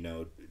comparison, you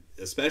know,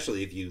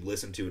 especially if you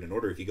listen to it in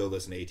order, if you go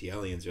listen to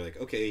ATLiens, you're like,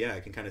 okay, yeah,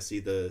 I can kind of see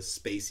the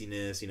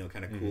spaciness, you know,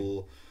 kind of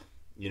cool.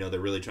 You know, they're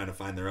really trying to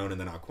find their own. And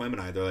then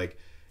Aquemini, they're like,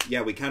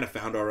 yeah, we kind of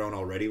found our own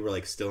already. We're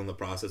like still in the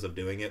process of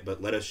doing it,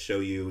 but let us show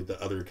you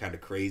the other kind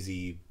of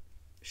crazy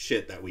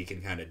shit that we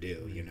can kind of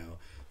do, you know,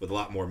 with a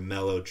lot more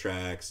mellow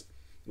tracks.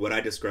 What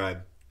I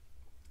describe,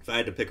 if I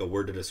had to pick a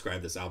word to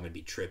describe this album, it'd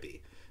be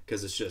trippy,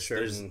 because it's just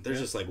there's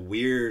just like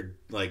weird,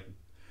 like,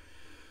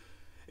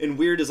 and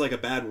weird is like a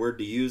bad word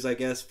to use, I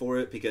guess, for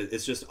it, because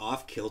it's just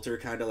off kilter,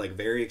 kind of like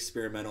very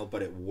experimental,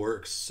 but it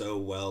works so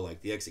well.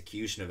 Like the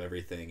execution of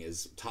everything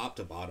is top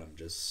to bottom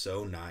just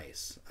so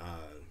nice.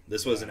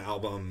 This was an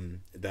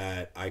album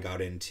that I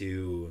got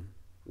into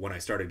when I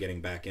started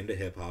getting back into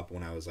hip hop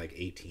when I was like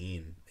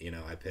 18. You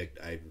know,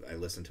 I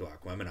listened to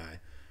Aquemini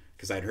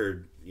because I'd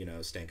heard, you know,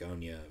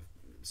 Stankonia,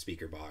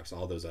 Speaker Box,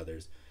 all those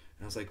others,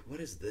 and I was like,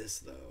 what is this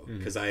though?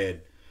 Because I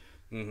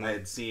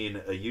had seen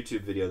a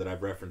YouTube video that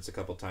I've referenced a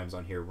couple times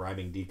on here,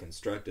 Rhyming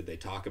Deconstructed. They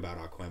talk about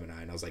Aquemini,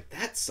 and I was like,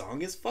 that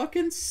song is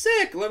fucking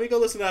sick, let me go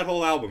listen to that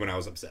whole album. And I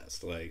was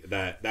obsessed. Like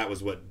that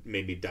was what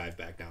made me dive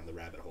back down the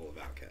rabbit hole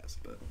of OutKast.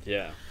 But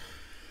yeah,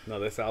 no,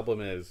 this album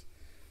is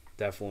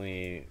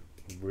definitely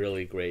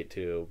really great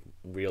too,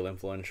 real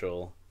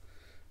influential,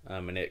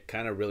 and it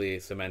kind of really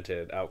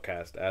cemented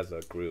OutKast as a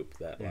group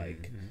that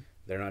like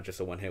they're not just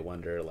a one-hit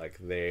wonder, like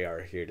they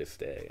are here to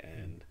stay.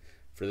 And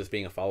for this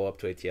being a follow-up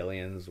to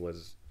ATLiens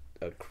was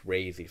a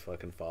crazy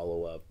fucking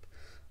follow-up.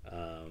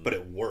 But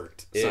it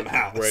worked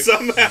somehow.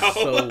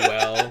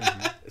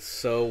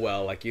 So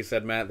well. Like you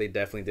said, Matt, they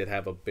definitely did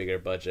have a bigger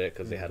budget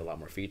because they had a lot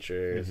more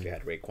features. They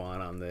had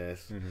Raekwon on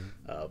this.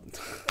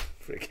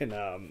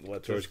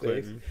 What's George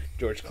Clinton.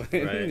 George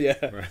Clinton, right.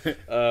 Yeah.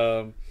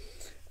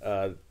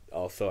 Right.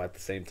 Also at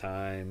the same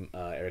time,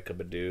 Erykah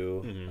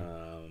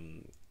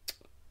Badu.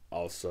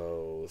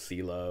 Also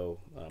CeeLo,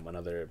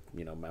 another,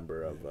 you know,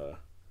 member of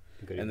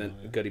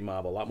Goody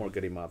Mob, a lot more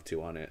Goody Mob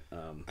too on it.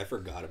 I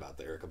forgot about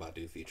the Erykah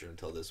Badu feature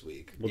until this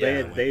week. Well,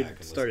 they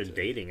started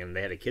dating and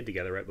they had a kid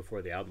together right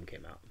before the album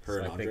came out. Her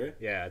and Andre?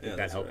 I think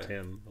that helped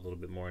him a little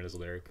bit more in his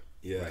lyric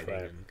writing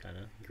and kind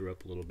of grew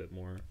up a little bit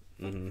more.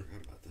 I forgot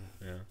about that.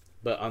 Yeah.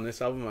 But on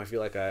this album, I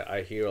feel like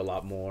I hear a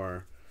lot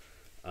more,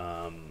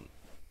 not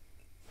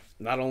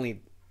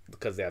only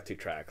because they have 2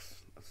 tracks,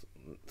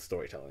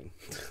 storytelling,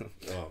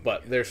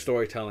 but their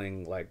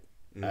storytelling, like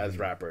as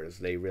rappers,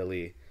 they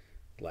really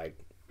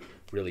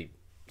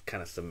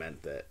kind of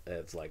cement that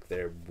it's like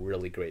they're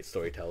really great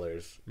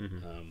storytellers.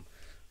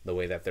 The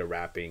way that they're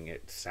rapping,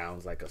 it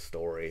sounds like a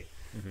story.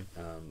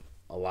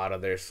 A lot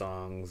of their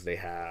songs, they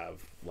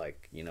have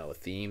like, you know, a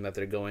theme that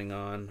they're going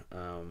on,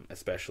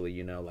 especially,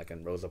 you know, like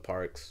in Rosa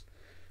Parks,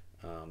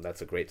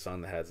 That's a great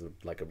song that has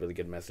like a really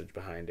good message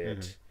behind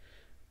it.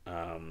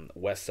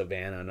 West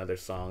Savannah, another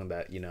song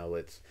that, you know,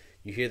 it's,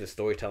 you hear the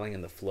storytelling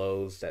and the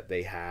flows that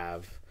they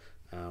have.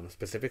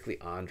 Specifically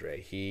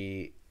Andre,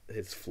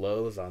 his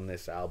flows on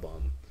this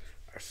album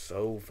are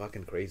so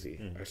fucking crazy,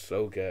 are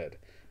so good.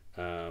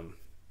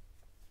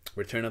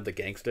 Return of the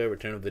Gangsta,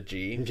 Return of the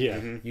G. Yeah,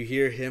 you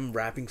hear him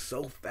rapping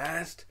so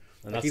fast.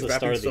 And like that's the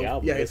start of the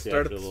album. Yeah, it's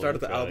start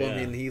of the album,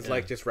 and he's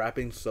like just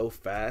rapping so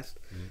fast.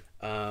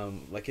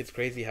 Like it's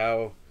crazy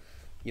how,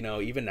 you know,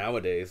 even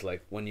nowadays,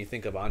 like when you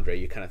think of Andre,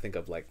 you kind of think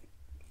of like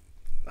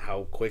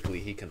how quickly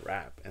he can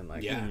rap, and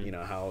like you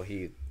know how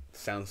he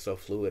sounds so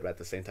fluid, but at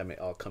the same time it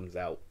all comes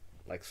out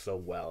like so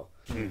well.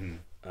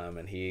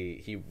 And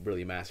he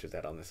really masters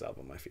that on this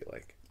album, I feel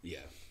like.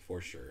 Yeah,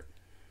 for sure.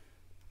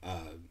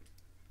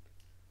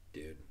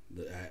 Dude,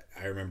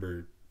 I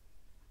remember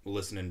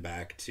listening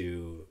back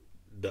to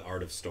The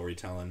Art of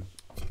Storytelling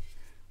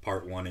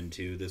part 1 and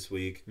 2 this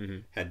week.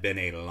 Had been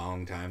a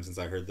long time since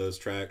I heard those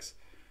tracks.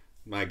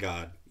 My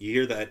God, you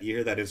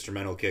hear that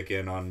instrumental kick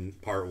in on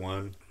part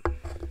 1.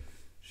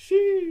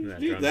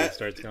 That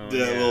starts going.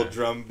 That little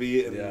drum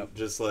beat, and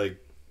just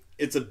like,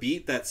 it's a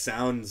beat that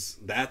sounds,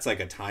 that's like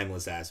a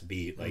timeless ass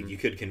beat. Like you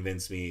could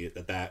convince me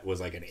that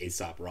was like an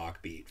Aesop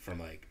Rock beat from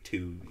like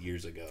 2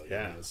 years ago. You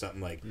know,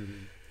 something like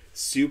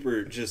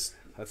super. Just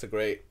that's a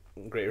great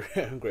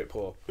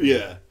pull.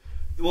 Yeah.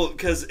 Well,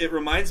 because it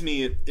reminds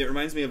me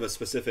of a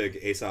specific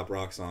Aesop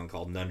Rock song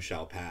called "None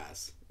Shall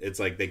Pass." It's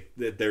like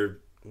they're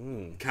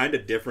kind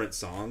of different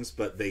songs,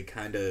 but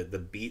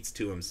the beats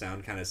to them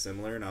sound kind of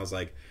similar. And I was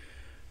like,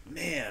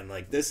 man,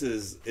 like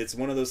it's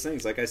one of those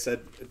things. Like I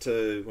said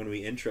when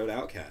we introed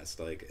OutKast,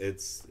 like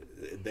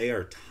they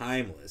are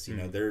timeless. You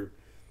know, their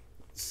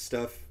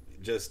stuff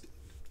just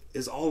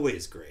is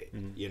always great.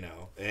 You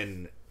know,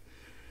 and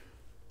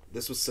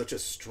this was such a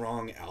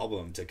strong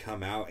album to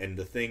come out. And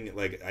the thing,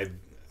 like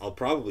I'll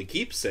probably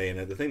keep saying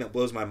it, the thing that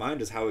blows my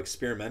mind is how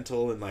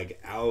experimental and like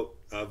out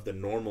of the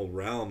normal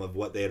realm of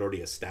what they had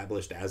already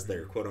established as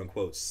their quote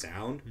unquote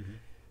sound,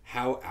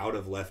 how out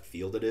of left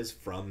field it is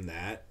from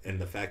that, and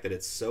the fact that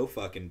it's so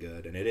fucking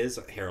good, and it is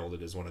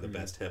heralded as one of the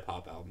best hip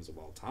hop albums of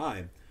all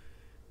time,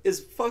 is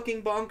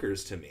fucking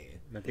bonkers to me.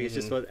 I think it's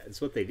just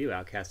what they do.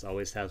 OutKast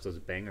always has those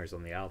bangers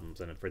on the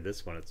albums, and for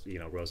this one, it's, you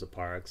know, Rosa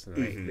Parks, and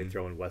they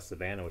throw in West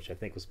Savannah, which I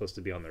think was supposed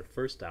to be on their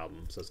first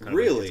album. So it's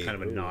kind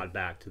of a nod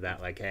back to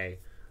that, like, hey,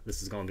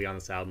 this is going to be on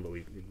this album, but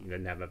we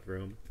didn't have enough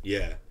room.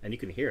 Yeah, and you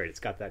can hear it. It's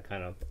got that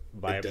kind of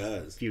vibe. It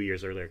does. A few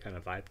years earlier kind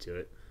of vibe to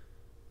it,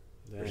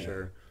 for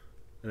sure.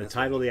 And the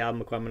title of the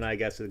album, Aquemini, I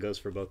guess it goes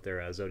for both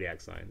their zodiac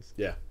signs.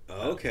 Yeah.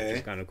 Okay.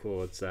 It's kind of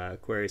cool. It's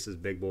Aquarius is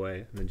Big Boy,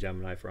 and then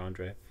Gemini for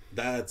Andre.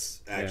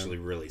 That's actually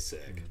really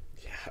sick.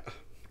 Yeah.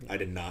 I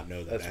did not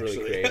know that. That's actually.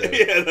 Really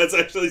creative. Yeah, that's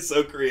actually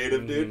so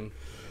creative, dude.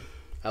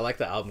 I like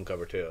the album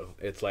cover too.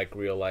 It's like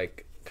real,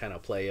 like, kind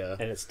of playa,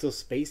 and it's still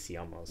spacey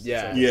almost.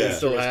 Yeah, like, it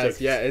still has.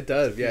 Yeah, it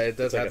does. Yeah, it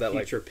does have like that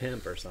like future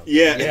pimp or something.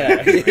 Yeah,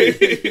 yeah,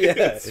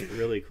 it's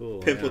really cool.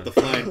 Pimp with the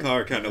flying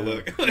car kind of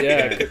look.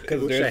 Yeah,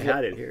 because I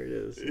had it. Here it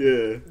is.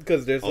 Yeah,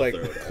 because there's like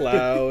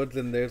clouds,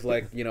 and there's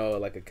like, you know,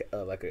 like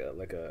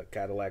a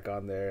Cadillac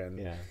on there,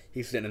 and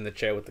he's sitting in the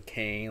chair with the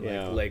cane,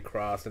 like leg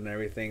crossed and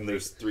everything.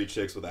 There's 3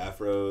 chicks with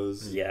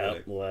afros. Yeah,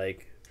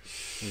 like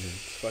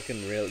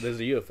fucking real. There's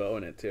a UFO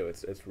in it too.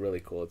 It's really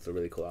cool. It's a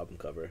really cool album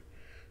cover.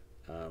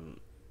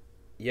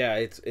 Yeah,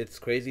 it's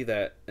crazy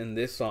that in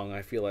this song,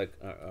 I feel like,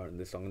 in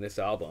this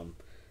album,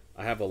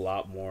 I have a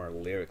lot more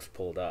lyrics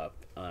pulled up,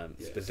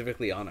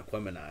 specifically on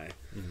Aquemini,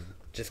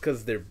 just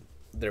because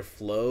their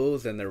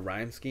flows and their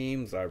rhyme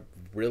schemes are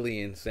really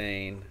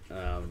insane,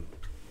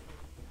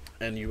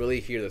 and you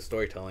really hear the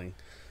storytelling,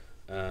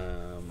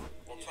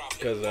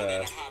 because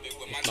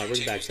my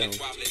ringback sound,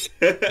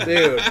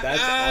 dude,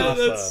 that's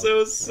awesome. That's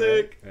so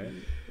sick.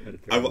 Right.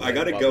 I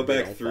gotta go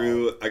back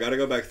through. I gotta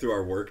go back through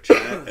our work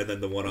chat and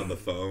then the one on the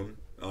phone,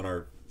 on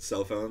our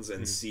cell phones,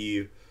 and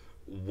see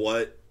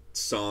what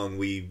song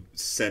we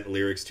sent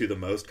lyrics to the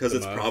most, because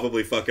it's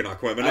probably fucking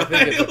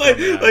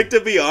Aquemini. like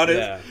to be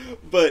honest,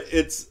 but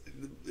it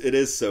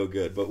is so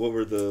good. But what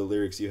were the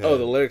lyrics you had? Oh,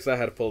 the lyrics I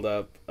had pulled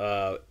up.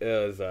 It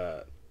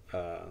was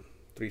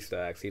 3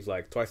 Stacks. He's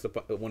like,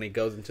 when he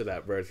goes into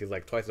that verse, he's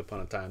like, twice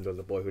upon a time there was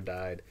a boy who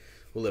died,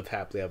 who lived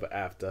happily ever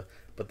after,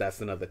 but that's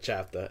another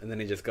chapter. And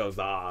then he just goes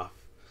off.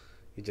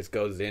 He just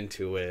goes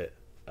into it.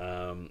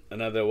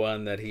 Another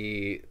one that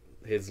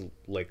his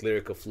like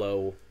lyrical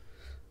flow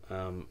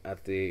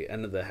at the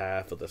end of the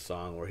half of the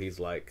song, where he's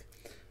like,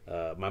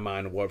 my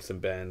mind warps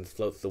and bends,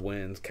 floats the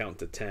winds, count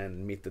to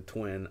 10, meet the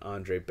twin,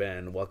 Andre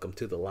Ben, welcome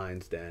to the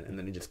lion's den. And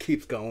then he just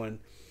keeps going.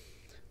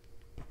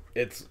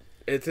 It's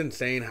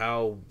insane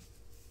how,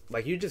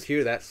 like, you just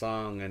hear that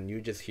song and you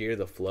just hear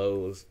the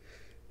flows,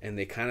 and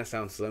they kind of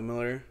sound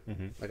similar.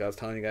 Like I was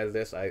telling you guys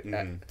this,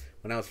 when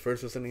I was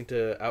first listening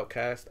to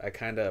OutKast, I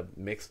kind of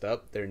mixed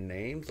up their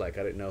names. Like,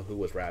 I didn't know who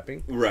was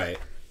rapping. Right.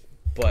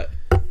 But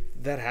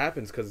that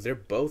happens because they're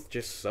both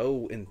just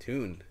so in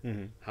tune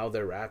how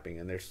they're rapping,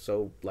 and they're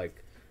so,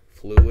 like,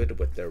 fluid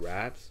with their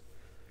raps.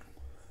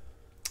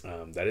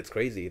 that it's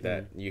crazy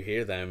that you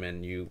hear them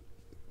and you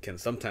can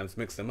sometimes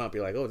mix them up.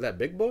 You're like, oh, is that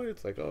Big Boy?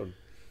 It's like, oh,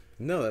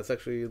 no, that's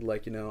actually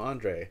like,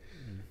 Andre.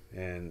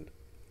 And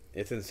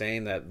it's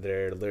insane that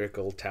their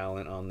lyrical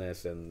talent on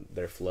this and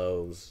their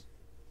flows,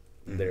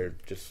 they're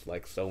just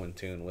like so in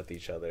tune with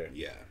each other.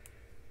 Yeah,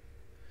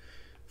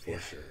 for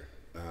sure.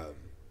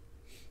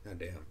 God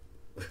damn.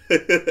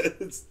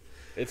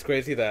 It's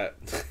crazy that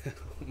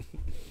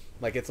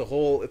like it's a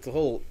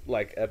whole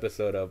like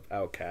episode of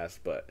OutKast,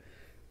 but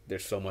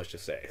there's so much to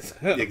say.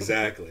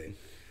 Exactly.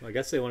 Well, I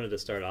guess they wanted to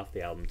start off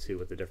the album too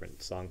with a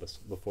different song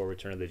before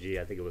Return of the G.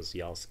 I think it was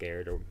Y'all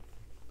Scared or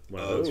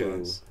one of those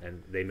ones.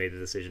 And they made the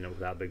decision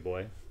without Big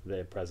Boy,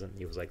 the present.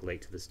 He was like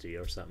late to the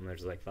studio or something. They're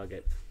just like, fuck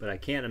it. But I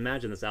can't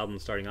imagine this album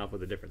starting off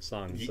with a different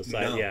song.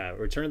 Yeah,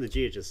 Return of the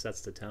G, it just sets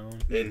the tone.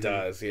 It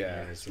does,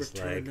 yeah. It's just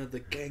Return of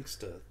the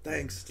Gangsta,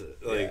 thanks to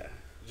like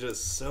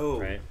just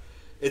so. Right.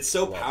 It's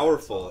so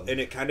powerful, and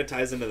it kind of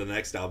ties into the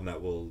next album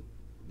that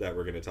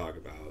we're going to talk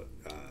about,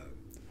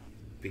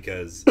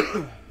 because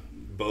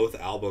both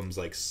albums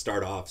like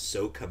start off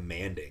so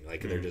commanding,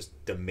 like they're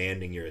just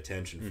demanding your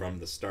attention from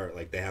the start.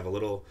 Like they have a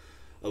little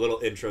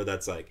intro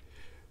that's like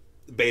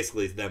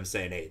basically them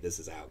saying, "Hey, this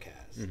is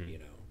OutKast,"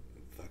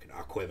 fucking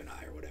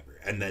Aquemini or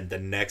whatever, and then the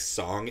next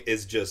song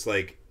is just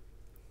like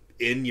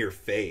in your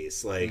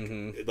face, like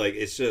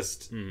it's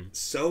just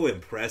so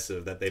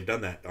impressive that they've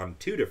done that on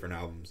 2 different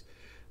albums.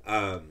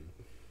 I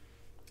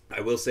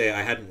will say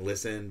I hadn't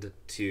listened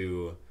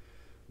to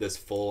this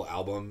full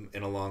album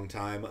in a long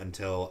time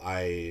until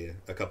a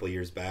couple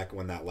years back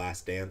when that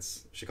Last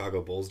Dance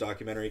Chicago Bulls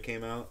documentary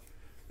came out,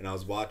 and I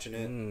was watching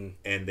it,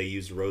 and they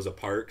used Rosa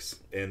Parks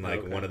in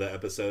like one of the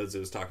episodes. It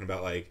was talking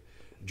about like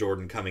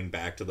Jordan coming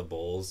back to the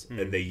Bulls,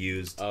 and they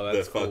used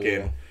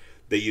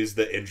they used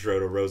the intro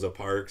to Rosa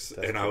Parks,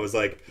 and I was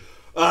like,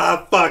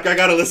 fuck, I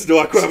gotta listen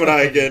to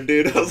Aquemini again,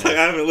 dude. I was like,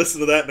 I haven't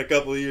listened to that in a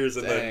couple of years,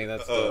 and dang,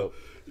 that's dope.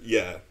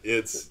 Yeah,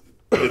 it's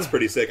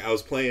pretty sick. I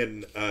was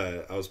playing some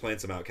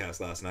OutKast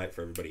last night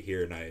for everybody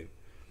here, and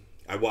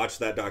I watched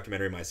that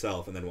documentary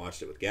myself, and then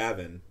watched it with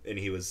Gavin, and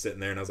he was sitting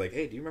there, and I was like,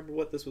 "Hey, do you remember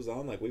what this was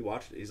on?" Like, we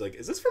watched it. He's like,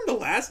 "Is this from The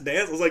Last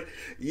Dance?" I was like,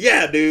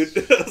 "Yeah, dude."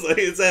 I was like,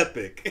 "It's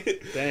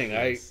epic." Dang,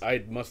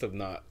 I must have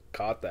not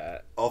caught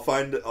that. I'll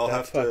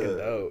have to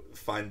dope.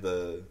 find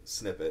the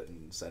snippet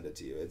and send it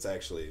to you.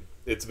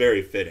 It's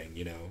very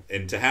fitting,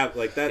 and to have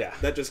like that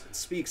that just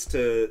speaks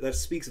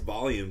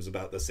volumes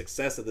about the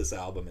success of this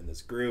album and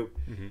this group,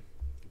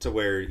 to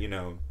where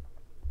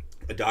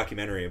a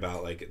documentary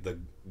about like the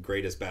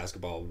greatest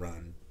basketball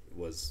run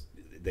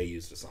they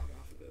used a song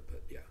off of it.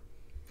 But yeah,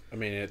 I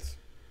mean, it's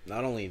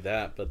not only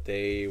that, but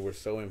they were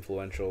so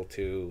influential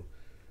to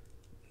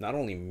not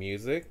only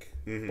music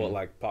but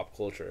like pop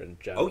culture in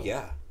general. Oh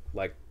yeah,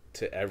 like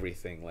to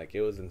everything. Like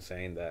it was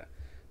insane that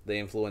they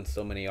influenced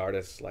so many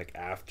artists like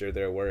after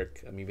their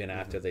work. I mean, even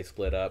after they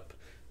split up,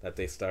 that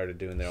they started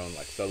doing their own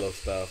like solo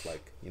stuff,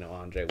 like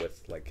Andre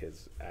with like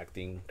his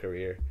acting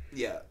career.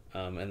 Yeah.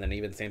 And then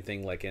even same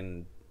thing like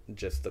in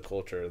just the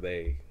culture,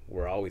 they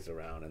were always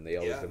around and they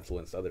always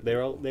influenced other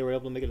people. They were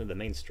able to make it into the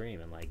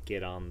mainstream and like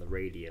get on the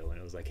radio, and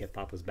it was like hip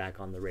hop was back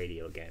on the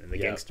radio again, and the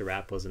gangster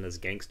rap wasn't as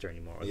gangster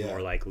anymore. It was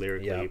more like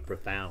lyrically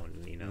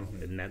profound,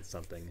 it meant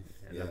something,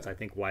 and that's I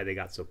think why they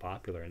got so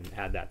popular and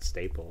had that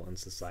staple in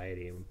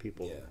society, and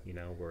people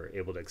were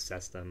able to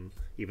access them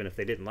even if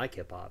they didn't like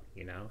hip hop.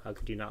 How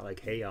could you not like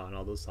Hey Ya and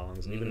all those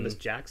songs, and even Miss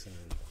Jackson?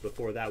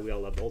 Before that, we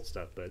all loved old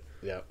stuff, but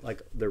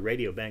like the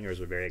radio bangers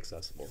were very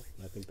accessible.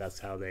 I think that's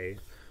how they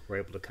were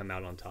able to come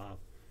out on top.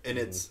 And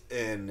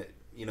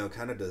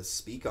kind of to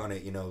speak on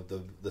it,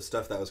 the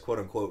stuff that was quote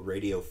unquote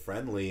radio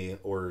friendly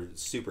or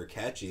super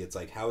catchy, it's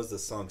like, how is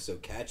this song so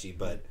catchy?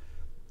 But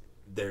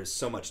there's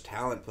so much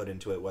talent put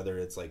into it, whether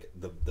it's like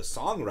the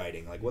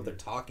songwriting, like what they're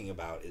talking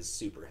about is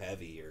super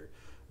heavy,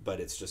 but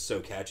it's just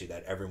so catchy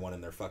that everyone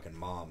and their fucking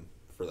mom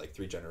for like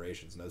 3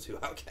 generations knows who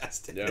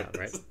OutKast is.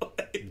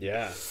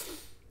 Yeah,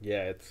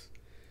 right.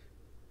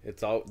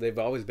 They've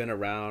always been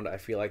around. I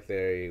feel like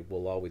they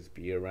will always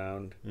be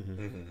around,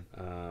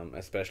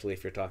 especially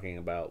if you're talking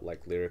about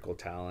like lyrical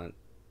talent,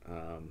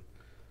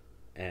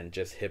 and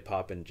just hip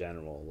hop in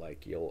general.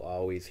 Like you'll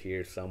always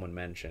hear someone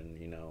mention,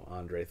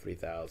 Andre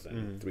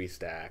 3000, 3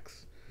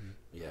 Stacks.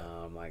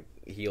 Like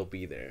he'll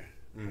be there,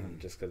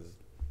 just because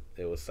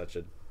it was such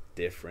a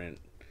different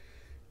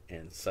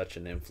and such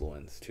an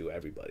influence to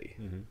everybody.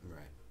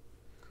 Right.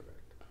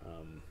 Correct.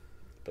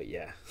 But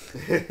yeah.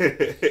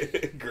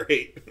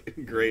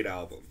 Great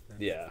album.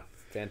 Yeah,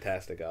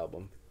 fantastic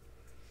album.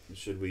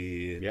 Should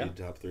we do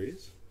top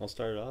 3s? I'll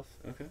start it off.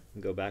 Okay.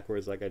 And go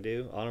backwards like I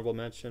do. Honorable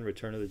mention,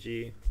 Return of the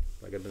G.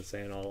 Like I've been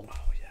saying all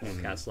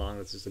cast long.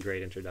 That's just a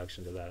great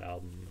introduction to that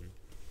album.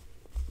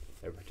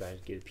 Everybody trying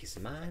to get a piece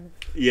of mind.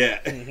 Yeah.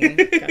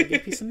 Gotta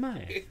get a piece of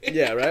mind.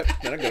 Yeah, right?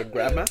 Then I gotta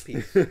grab my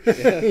piece.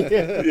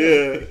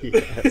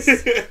 Yes.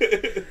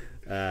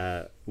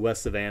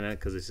 West Savannah,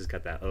 because it's just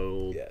got that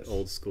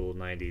old school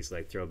 90s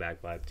like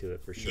throwback vibe to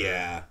it for sure.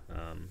 Yeah.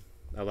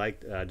 I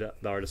liked the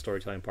Art of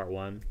Storytelling Part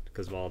 1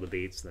 because of all the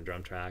beats and the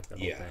drum track, the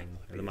whole thing.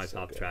 And then my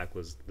top track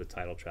was the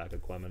title track,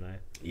 Aquemini.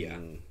 Yeah.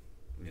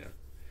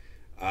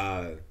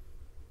 Yeah.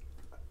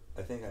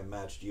 I think I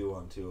matched you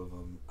on 2 of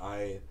them.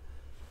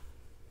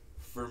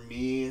 For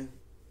me,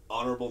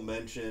 honorable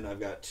mention, I've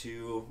got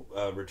 2,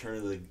 Return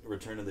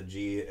of the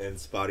G and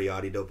Spotty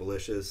Oddie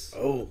Dopalicious.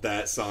 Oh.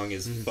 That song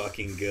is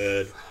fucking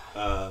good.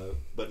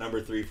 But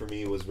number 3 for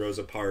me was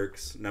Rosa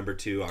Parks, number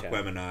 2,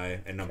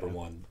 Aquemini, and number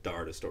 1, The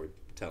Art of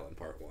Storytelling,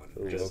 Part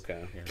 1. Just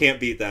can't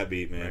beat that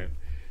beat, man. Right.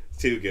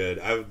 Too good.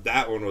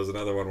 That one was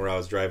another one where I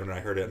was driving and I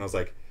heard it and I was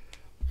like,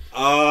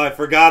 oh, I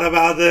forgot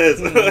about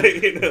this.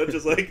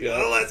 Just like,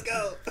 oh, let's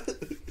go.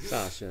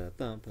 Sasha,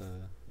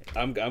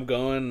 I'm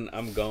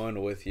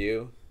going with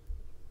you,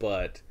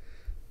 but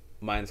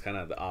mine's kind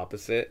of the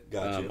opposite.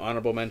 Gotcha.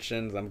 Honorable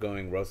mentions, I'm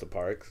going Rosa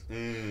Parks.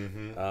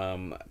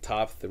 Mm-hmm.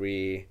 Top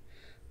 3,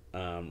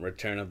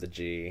 Return of the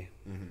G,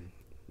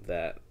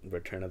 that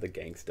Return of the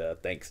Gangsta,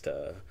 thanks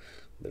to,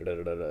 like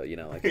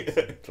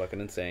it's fucking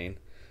insane.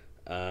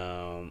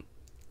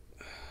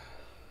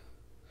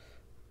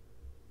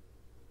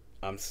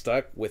 I'm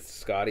stuck with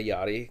Scotty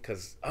Yachty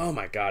because, oh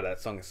my god, that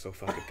song is so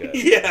fucking good.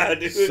 Yeah,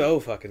 dude. So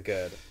fucking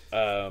good.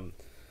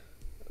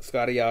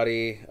 Scotty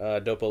Yachty,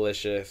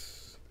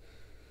 Dopalicious.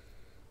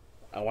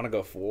 I want to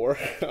go 4.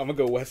 I'm going to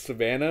go West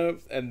Savannah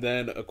and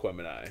then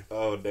Aquemini.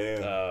 Oh,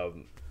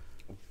 damn.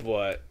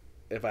 But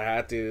if I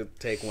had to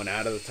take one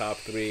out of the top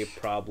 3,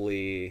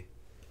 probably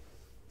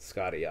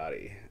Scotty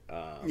Yachty.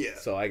 Yeah.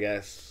 So I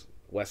guess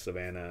West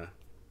Savannah,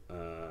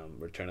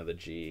 Return of the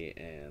G,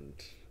 and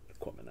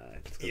Aquemini.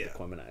 Yeah.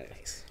 Aquemini.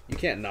 Nice. You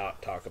can't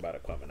not talk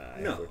about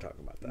Aquemini if we're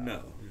talking about that.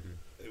 No.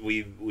 Mm-hmm.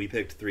 We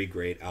picked 3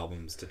 great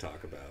albums to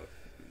talk about,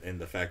 and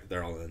the fact that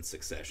they're all in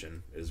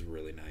succession is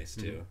really nice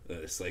too.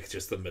 It's like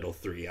just the middle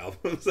 3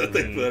 albums that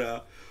they put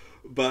out.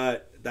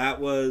 But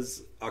that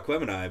was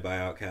Aquemini by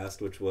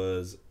OutKast, which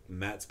was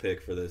Matt's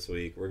pick for this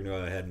week. We're gonna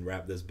go ahead and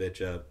wrap this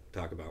bitch up.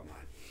 Talk about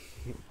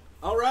mine.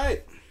 All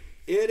right.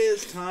 It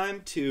is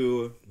time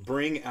to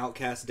bring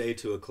OutKast Day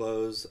to a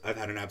close. I've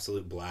had an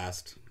absolute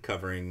blast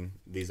covering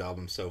these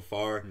albums so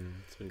far.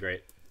 It's been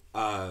great.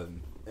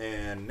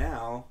 And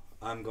now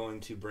I'm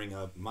going to bring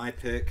up my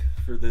pick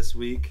for this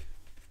week,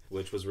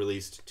 which was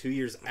released 2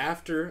 years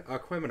after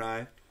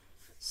Aquemini,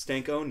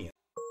 Stankonia.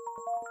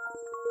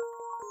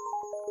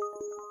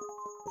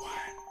 1,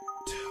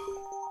 2,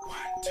 1,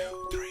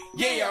 2, 3.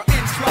 Yeah,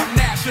 in slum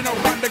national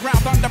underground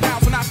thunder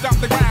bounce when I stomp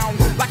the ground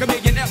like a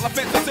million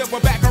elephants, a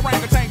silverback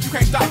orangutan. You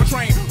can't stop a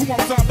train. Who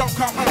wants some? Don't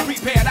come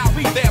unprepared. I'll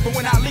be there, but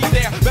when I leave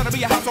there, better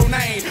be a household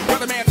name.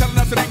 Weatherman telling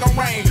us it ain't gon'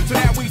 rain, so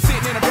now we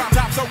sitting in a drop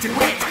top soaking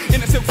wet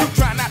in a silk suit,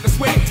 trying not to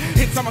sweat.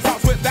 Hit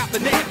somersaults without the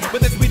net,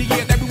 but this be the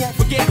year that we won't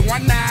forget.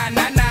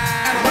 1999.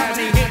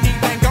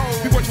 Anything goes.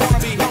 Be what you wanna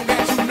be, long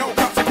as you know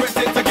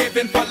consequences are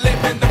given for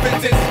living the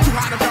fences. Too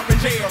hot to jump in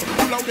jail,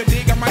 too low to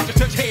dig. I might just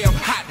touch hell.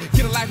 Hot,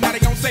 get a life now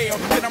they on sale.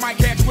 Then I might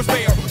catch you a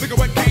spell. Look at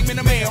what came in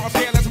the mail. I'm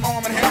scared as some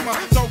arm and hammer.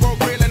 So go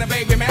grill and a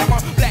baby mama.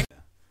 Black.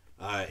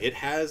 It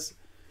has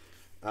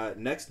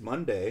next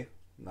Monday,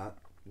 not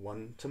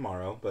one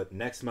tomorrow, but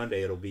next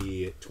Monday it'll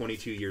be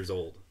 22 years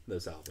old.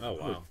 This album. Oh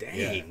wow! Dang.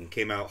 Yeah,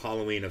 came out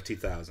Halloween of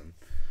 2000.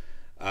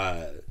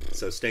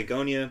 So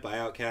Stankonia by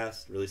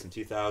OutKast, released in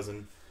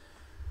 2000.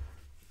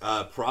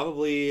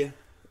 Probably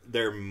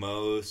their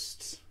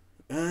most.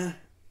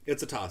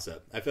 It's a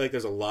toss-up. I feel like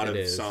there's a lot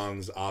of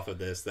songs off of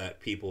this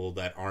that people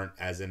that aren't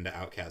as into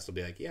OutKast will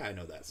be like, yeah, I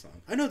know that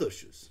song. I know those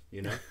shoes.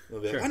 You know, they'll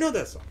be like, I know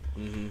that song.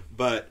 Mm-hmm.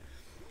 But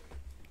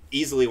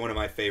easily one of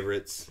my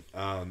favorites.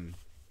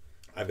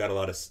 I've got a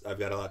lot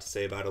to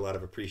say about it, a lot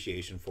of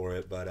appreciation for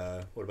it. But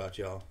what about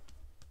y'all?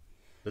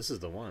 This is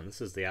the one.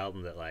 This is the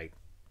album that like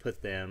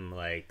put them,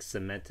 like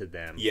cemented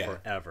them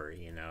forever.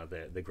 You know,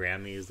 the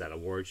Grammys, that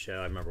award show.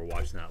 I remember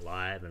watching that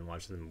live and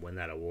watching them win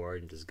that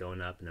award and just going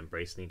up and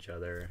embracing each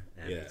other.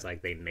 And it's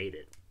like they made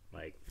it.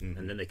 Like,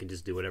 and then they could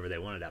just do whatever they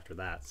wanted after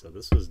that. So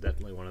this was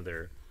definitely one of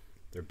their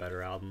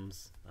better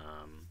albums.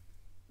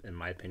 In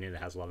my opinion, it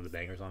has a lot of the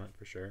bangers on it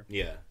for sure.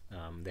 Yeah.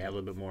 They had a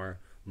little bit more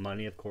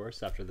money, of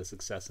course, after the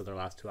success of their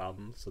last 2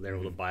 albums, so they were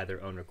able to buy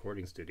their own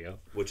recording studio,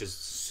 which is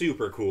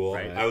super cool.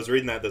 Right. I was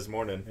reading that this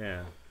morning.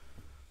 Yeah,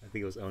 I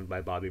think it was owned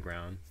by Bobby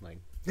Brown, like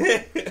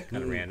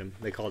kind of random.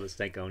 They called it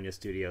Stankonia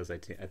Studios, I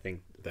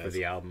think, for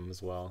the album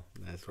as well.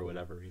 That's for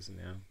whatever reason.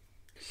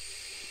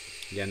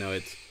 Yeah, no,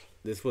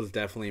 this was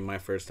definitely my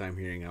first time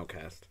hearing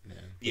OutKast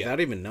without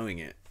even knowing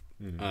it,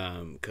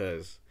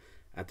 because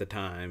at the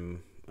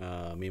time,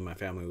 me and my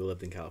family, we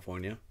lived in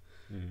California,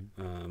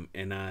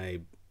 and I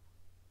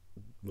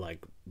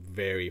like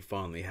very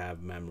fondly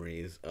have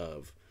memories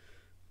of,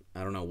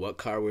 I don't know what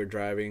car we're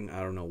driving, I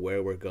don't know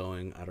where we're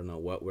going, I don't know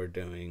what we're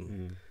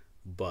doing,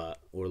 but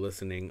we're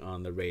listening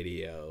on the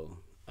radio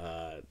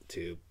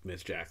to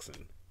Miss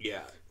Jackson.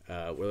 Yeah.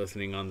 We're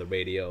listening on the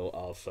radio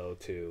also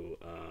to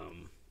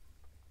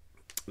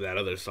that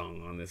other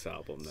song on this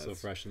album, that's So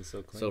Fresh and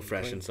So Clean. So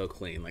Fresh and So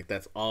Clean. Like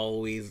that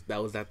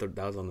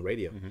was on the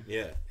radio.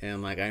 Yeah.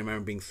 And like I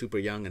remember being super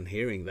young and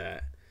hearing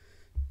that.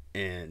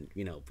 And,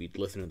 you know, we'd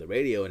listen to the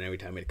radio, and every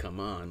time it'd come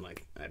on,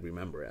 like, I'd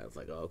remember it. I was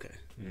like, oh, okay,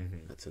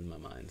 that's in my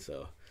mind.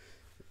 So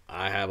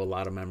I have a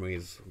lot of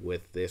memories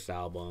with this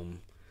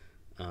album.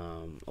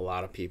 A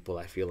lot of people,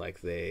 I feel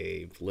like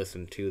they've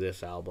listened to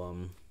this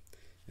album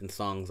and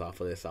songs off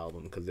of this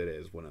album because it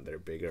is one of their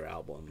bigger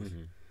albums.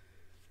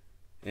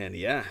 And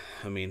yeah,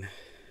 I mean,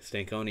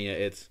 Stankonia,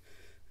 it's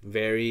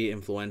very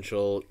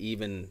influential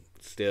even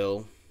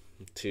still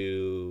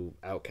to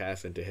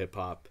OutKast and to hip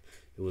hop.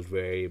 It was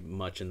very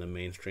much in the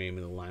mainstream,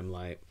 in the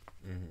limelight.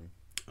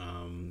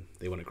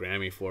 They won a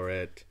Grammy for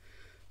it.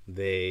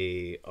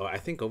 I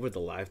think over the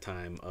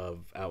lifetime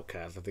of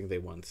OutKast, I think they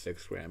won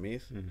 6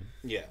 Grammys.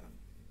 Yeah.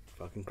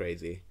 Fucking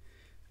crazy.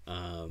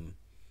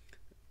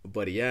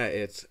 But yeah,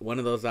 it's one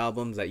of those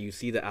albums that you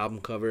see the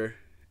album cover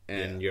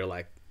and you're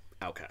like,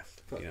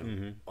 OutKast. You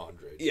know?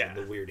 Andre. Yeah.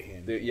 The weird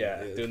hand.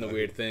 Doing the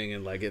weird thing,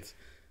 and like it's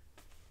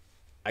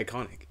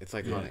iconic. It's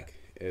iconic.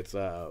 It's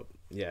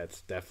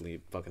it's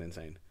definitely fucking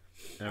insane.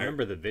 And I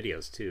remember the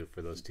videos too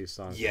for those 2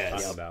 songs we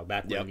talked about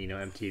back when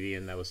MTV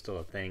and that was still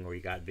a thing where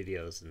you got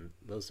videos, and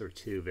those are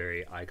 2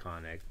 very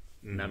iconic,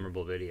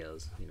 memorable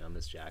videos.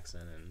 Miss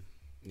Jackson and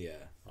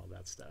all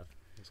that stuff.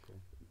 It was cool.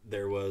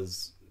 There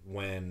was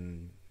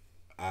when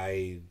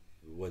I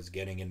was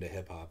getting into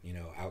hip hop.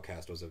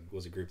 OutKast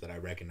was a group that I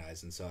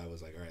recognized, and so I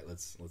was like, all right,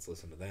 let's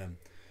listen to them,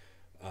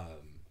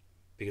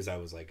 because I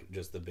was like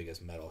just the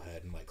biggest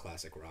metalhead and like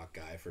classic rock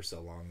guy for so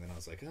long. Then I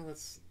was like,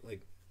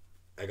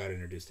 I got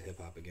introduced to hip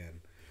hop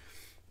again,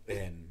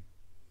 and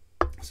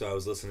so I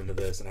was listening to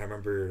this, and I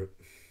remember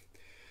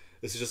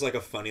this is just like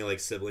a funny like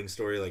sibling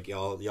story. Like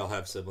y'all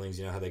have siblings,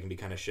 you know how they can be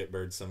kind of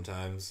shitbirds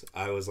sometimes.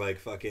 I was like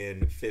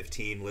fucking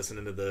 15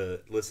 listening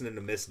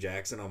to Miss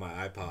Jackson on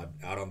my iPod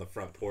out on the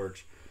front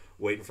porch,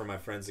 waiting for my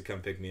friends to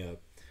come pick me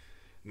up.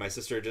 My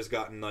sister had just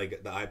gotten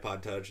like the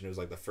iPod Touch, and it was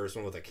like the first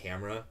one with a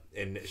camera,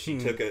 and she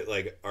took it,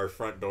 like our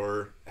front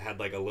door had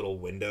like a little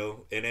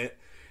window in it.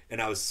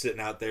 And I was sitting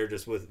out there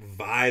just with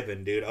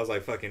vibing, dude. I was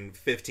like fucking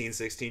 15,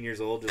 16 years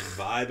old, just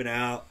vibing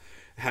out.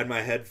 Had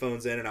my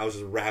headphones in, and I was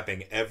just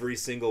rapping every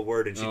single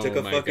word. And she took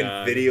a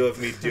fucking video of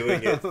me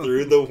doing it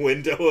through the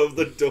window of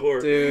the door.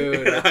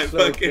 Dude, and I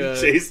fucking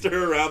chased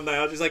her around the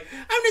house. She's like,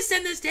 I'm going to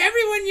send this to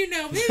everyone you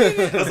know.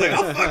 I was like,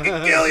 I'll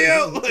fucking kill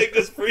you. Like,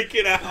 just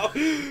freaking out.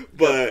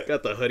 But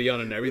got the hoodie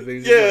on and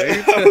everything.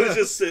 Yeah, I was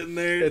just sitting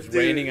there. It's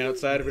raining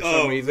outside for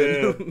some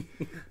reason.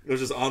 It was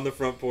just on the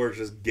front porch,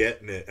 just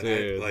getting it.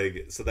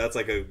 And so that's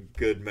like a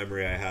good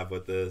memory I have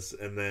with this.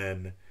 And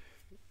then,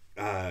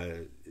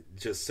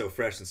 just so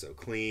fresh and so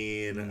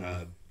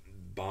clean.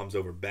 Bombs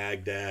Over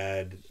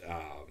Baghdad.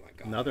 Oh my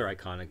god! Another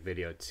iconic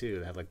video too.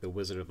 That had like the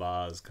Wizard of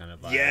Oz kind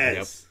of vibe.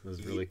 Yes, it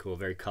was really cool,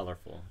 very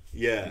colorful.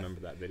 Yeah, I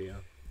remember that video.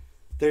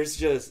 There's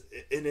just,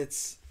 and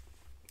it's,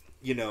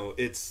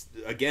 it's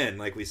again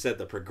like we said,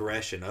 the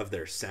progression of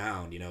their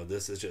sound.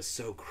 This is just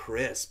so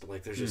crisp.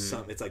 Like there's just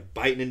something. It's like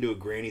biting into a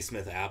Granny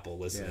Smith apple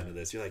listening to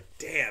this. You're like,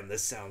 damn,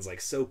 this sounds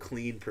like so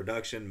clean.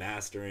 Production,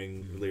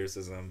 mastering,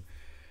 lyricism.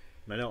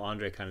 I know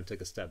Andre kind of took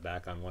a step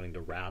back on wanting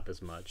to rap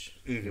as much.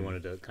 He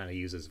wanted to kind of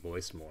use his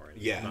voice more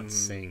and not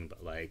sing,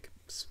 but like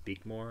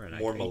speak more. And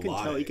more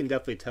melodic. You can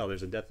definitely tell.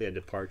 There's definitely a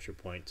departure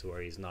point to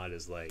where he's not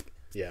as like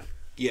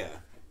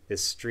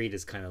his street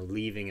is kind of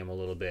leaving him a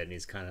little bit, and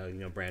he's kind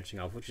of branching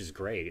off, which is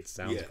great. It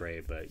sounds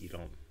great, but I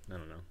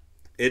don't know.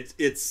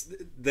 It's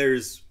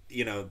there's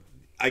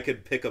I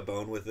could pick a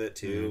bone with it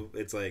too.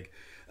 It's like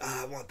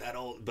I want that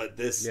old, but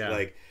this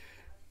like.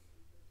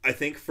 I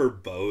think for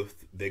both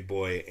Big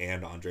Boy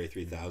and Andre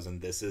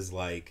 3000, this is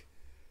like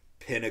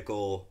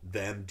pinnacle,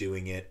 them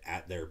doing it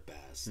at their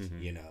best.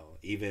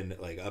 Even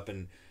like up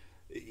and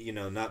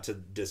not to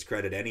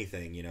discredit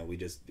anything, we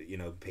just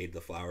paid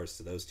the flowers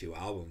to those 2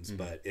 albums,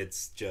 but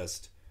it's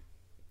just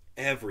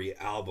every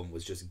album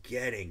was just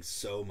getting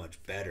so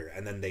much better,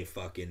 and then they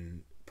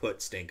fucking put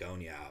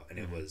Stankonia out, and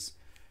that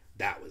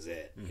was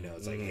it.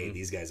 It's like, hey,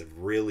 these guys have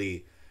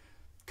really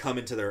come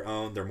into their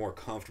own. They're more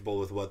comfortable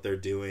with what they're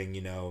doing,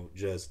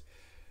 just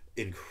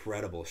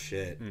incredible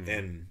shit.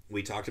 And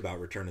we talked about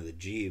Return of the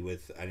G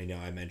with, I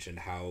mentioned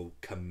how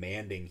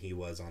commanding he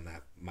was on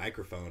that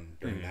microphone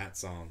during that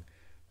song.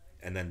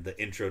 And then the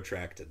intro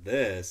track to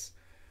this,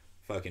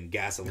 fucking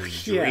Gasoline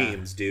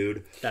Dreams,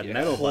 dude. That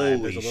metal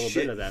vibe, there's a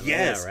little bit of that.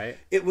 Yes. Right?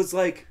 It was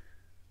like,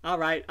 all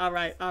right.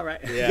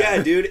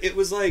 Yeah, dude. It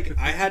was like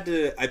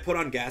I put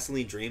on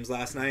Gasoline Dreams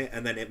last night,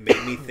 and then it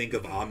made me think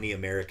of Omni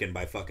American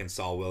by fucking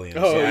Saul Williams.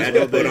 So I had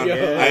to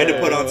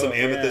put on some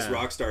Amethyst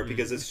Rockstar,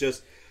 because it's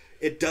just,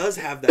 it does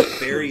have that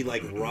very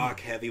like rock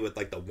heavy with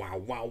like the wow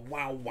wow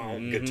wow wow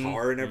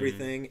guitar and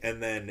everything,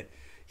 and then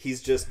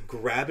he's just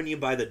grabbing you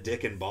by the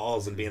dick and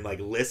balls and being like,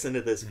 listen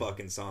to this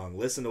fucking song,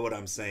 listen to what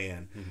I'm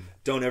saying.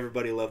 Don't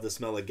everybody love the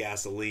smell of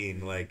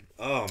gasoline? Like,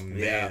 oh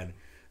man,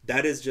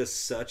 that is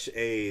just such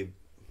a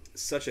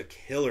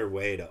killer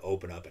way to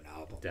open up an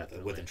album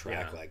with a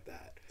track like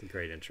that. It's a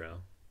great intro.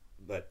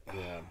 But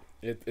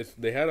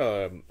they had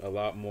a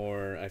lot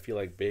more, I feel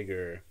like,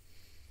 bigger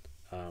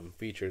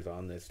features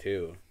on this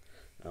too.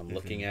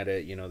 Looking at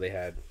it, they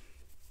had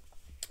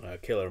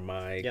Killer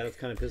Mike. Yeah, that's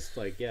kind of his,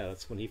 like,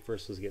 that's when he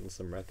first was getting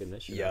some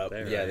recognition out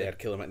there. Yeah, right? they had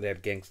Killer Mike, they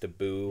had Gangsta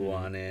Boo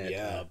on it.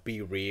 Yeah.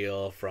 Be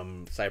Real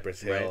from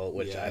Cypress Hill,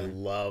 which I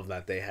love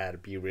that they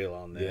had Be Real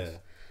on this.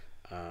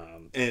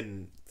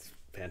 And it's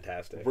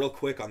fantastic. Real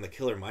quick on the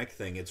Killer Mike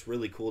thing, it's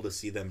really cool to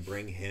see them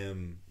bring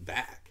him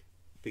back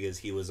because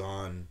he was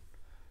on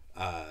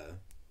one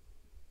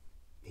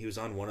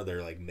of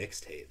their like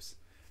mixtapes.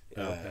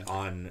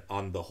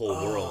 On the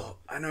Whole World.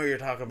 I know what you're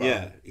talking about.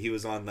 Yeah, he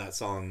was on that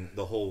song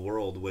 "The Whole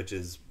World," which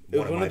is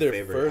one of my their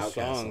favorite first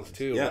OutKast songs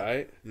too,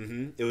 right?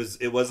 Mm-hmm.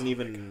 It wasn't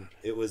even.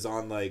 It was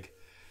on like.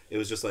 It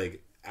was just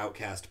like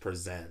OutKast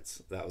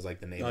Presents. That was like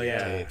the name. Oh of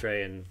yeah, the tape.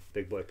 Dre and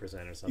Big Boy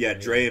present or something. Yeah,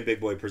 Dre and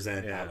Big Boy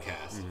present Yeah.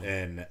 OutKast,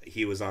 and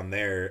he was on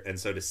there. And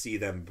so to see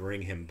them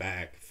bring him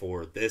back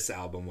for this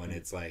album when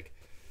it's like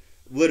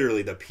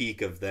literally the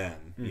peak of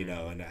them, you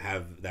know, and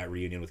have that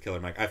reunion with Killer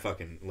Mike. I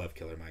fucking love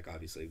Killer Mike.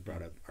 Obviously,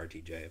 brought up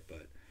RTJ,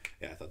 but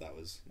yeah, I thought that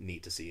was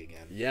neat to see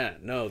again. Yeah,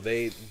 no,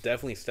 they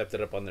definitely stepped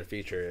it up on their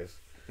features.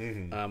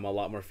 A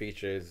lot more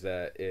features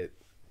that it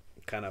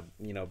kind of,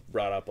 you know,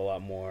 brought up a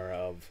lot more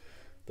of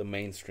the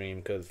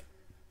mainstream because,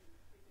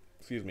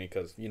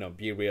 you know,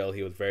 Be Real,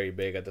 he was very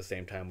big at the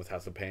same time with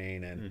House of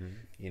Pain and,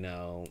 you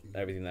know,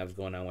 everything that was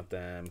going on with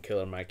them.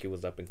 Killer Mike, he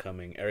was up and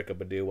coming. Erykah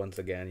Badu, once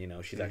again, you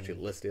know, she's actually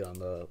listed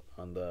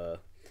on the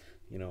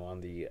you know,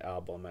 on the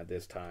album at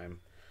this time.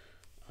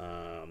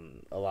 A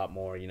lot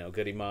more, you know,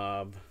 Goody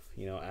Mob,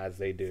 you know, as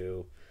they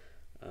do.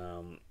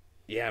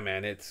 Yeah,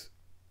 man, it's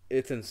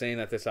insane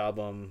that this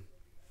album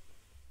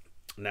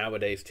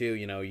nowadays too,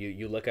 you know,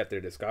 you look at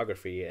their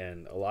discography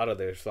and a lot of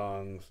their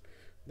songs,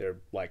 their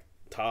like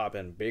top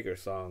and bigger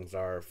songs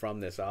are from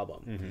this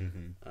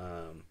album.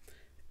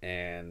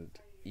 And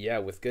yeah,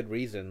 with good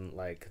reason.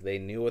 Like they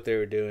knew what they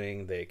were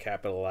doing, they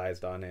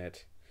capitalized on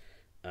it.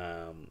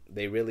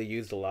 They really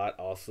used a lot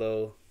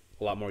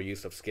more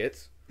use of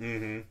skits.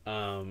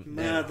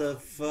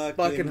 Motherfucking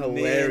fucking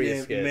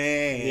hilarious skits.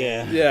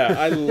 Man. Yeah,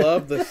 I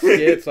love the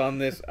skits on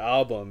this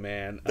album,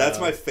 man. That's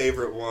my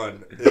favorite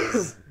one.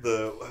 Is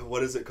the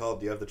what is it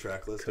called? Do you have the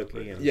track list?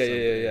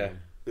 Yeah.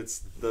 It's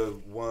the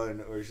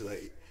one where she's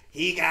like,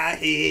 "He got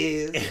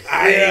his,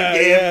 I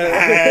ain't get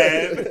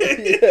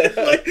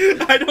mine." Like,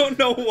 I don't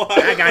know why.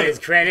 I got his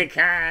credit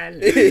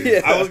card.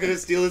 I was gonna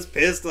steal his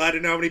pistol. I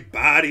didn't know how many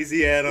bodies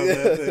he had on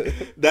that thing.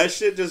 That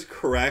shit just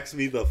cracks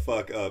me the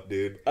fuck up,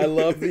 dude. I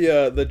love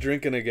the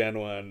drinking again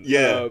one.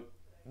 Yeah,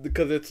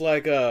 because it's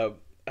like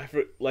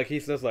like he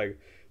says like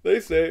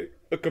they say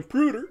a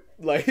computer.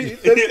 Like he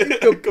says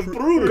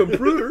computer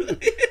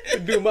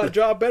can do my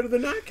job better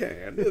than I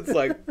can. It's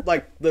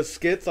like the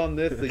skits on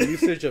this, the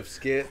usage of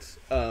skits.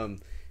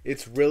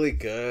 It's really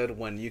good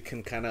when you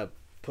can kind of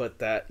put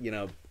that, you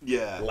know,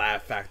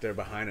 laugh factor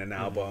behind an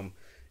album,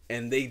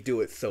 and they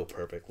do it so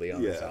perfectly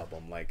on this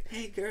album. Like,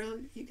 hey girl,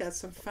 you got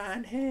some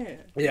fine hair.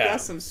 Yeah. You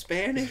got some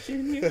Spanish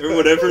in you, or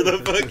whatever the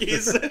fuck he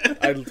said.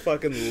 I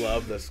fucking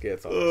love the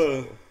skits on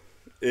this album.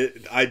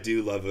 I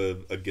do love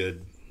a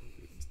good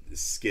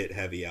skit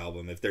heavy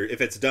album if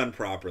it's done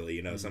properly.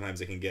 You know,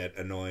 sometimes it can get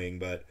annoying,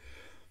 but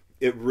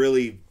it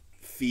really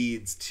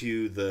feeds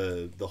to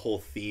the whole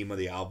theme of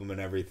the album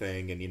and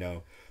everything. And you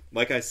know,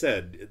 like I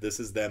said, this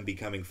is them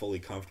becoming fully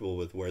comfortable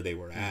with where they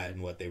were at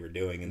and what they were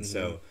doing. And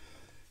so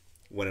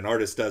when an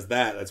artist does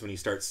that, that's when you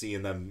start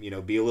seeing them, you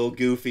know, be a little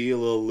goofy, a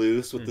little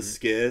loose with the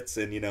skits.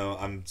 And you know,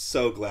 I'm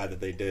so glad that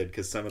they did,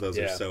 because some of those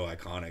are so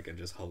iconic and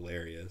just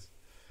hilarious.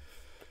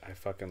 I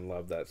fucking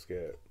love that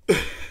skit.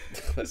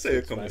 I say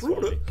a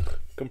computer.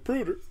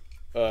 Computer.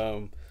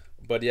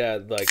 But yeah,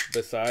 like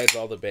besides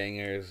all the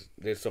bangers,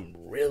 there's some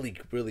really,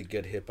 really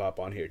good hip hop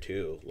on here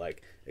too.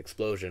 Like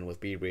Explosion with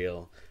Be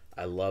Real.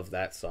 I love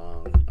that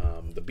song.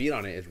 The beat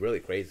on it is really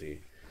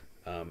crazy.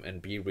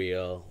 And Be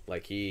Real,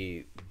 like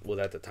he was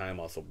at the time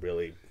also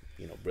really,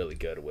 you know, really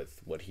good with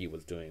what he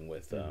was doing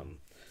with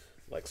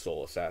like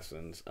Soul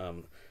Assassins.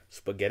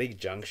 Spaghetti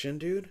Junction,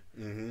 dude.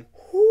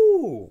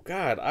 Whoo,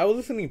 God, I was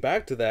listening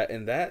back to that,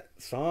 and that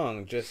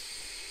song just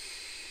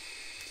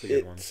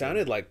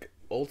sounded like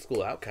old school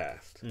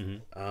OutKast.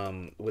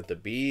 With the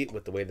beat,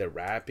 with the way they're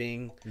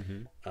rapping.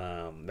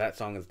 That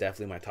song is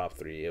definitely my top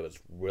 3. It was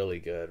really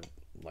good,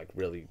 like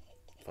really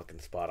fucking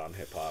spot on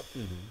hip hop.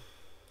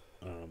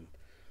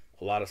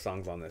 A lot of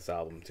songs on this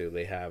album too.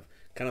 They have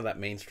kind of that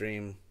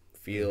mainstream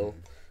feel,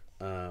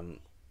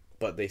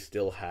 but they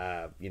still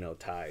have, you know,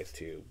 ties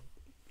to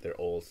their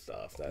old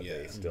stuff that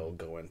they still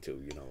go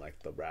into, you know, like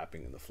the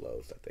rapping and the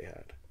flows that they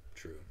had.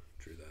 True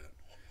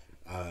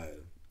that.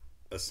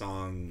 A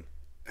song.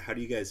 How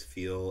do you guys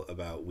feel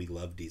about "We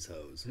Love These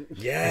Hoes"?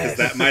 Yes,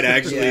 that might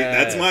actually.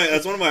 That's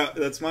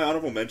my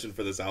honorable mention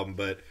for this album.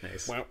 But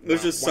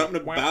there's just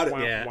something about it.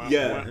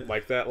 Yeah,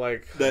 like that,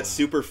 like that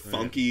super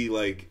funky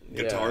like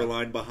guitar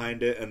line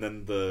behind it, and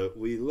then the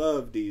 "We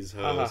love these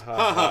hoes," ha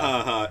ha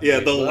ha ha. Yeah,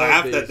 the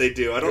laugh that they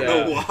do. I don't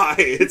know why.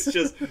 It's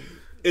just,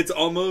 it's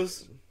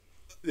almost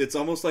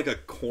like a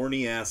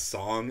corny ass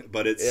song,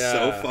 but it's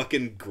so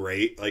fucking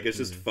great. Like it's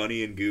just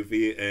funny and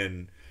goofy,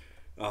 and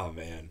oh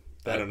man.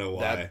 I don't know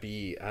why. That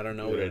beat, I don't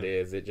know what it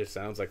is. It just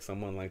sounds like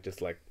someone like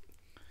just like,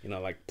 you know,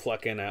 like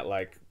plucking at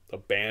like a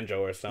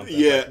banjo or something.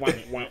 Yeah.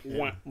 Like, wah, wah,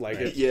 wah. Like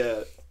it's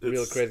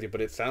real crazy,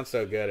 but it sounds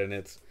so good, and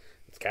it's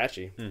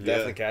catchy.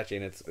 Definitely catchy,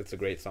 and it's a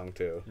great song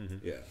too.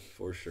 Yeah,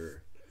 for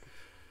sure.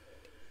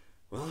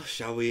 Well,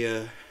 shall we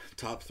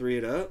top 3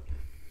 it up?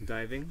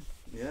 Diving.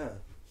 Yeah.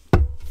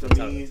 That's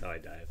how I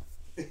dive.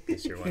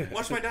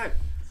 Watch my dive.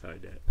 That's how I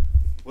did.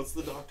 What's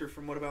the doctor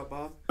from What About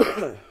Bob?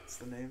 What's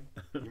the name?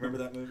 You remember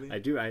that movie? I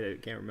do. I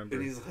can't remember.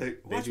 And he's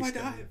like, watch my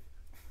dive.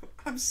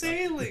 I'm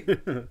sailing.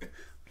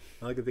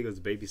 All I could think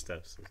was baby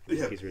steps.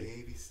 Yeah,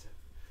 baby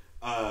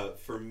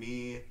steps. For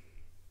me,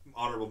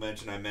 honorable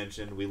mention, I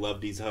mentioned We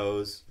Love These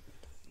Hoes.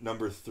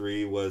 Number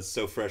 3 was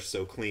So Fresh,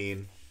 So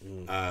Clean.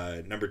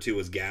 Number 2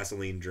 was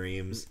Gasoline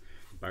Dreams.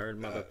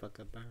 Burn,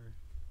 motherfucker, burn.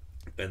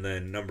 And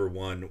then number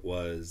 1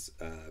 was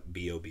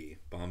B.O.B.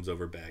 Bombs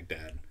Over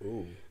Baghdad.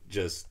 Ooh.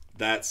 Just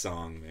that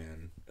song,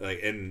 man. Like,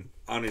 and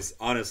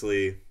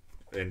honestly,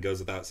 and goes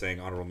without saying,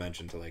 honorable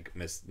mention to like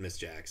Miss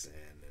Jackson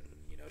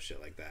and shit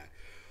like that.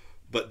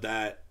 But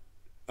that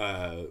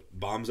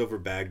Bombs Over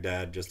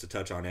Baghdad, just to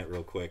touch on it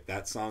real quick,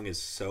 that song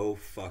is so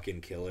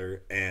fucking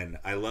killer. And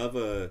I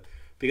love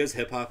because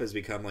hip hop has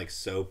become like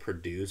so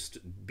produced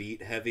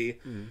beat heavy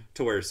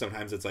to where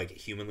sometimes it's like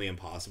humanly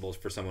impossible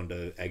for someone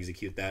to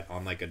execute that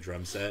on like a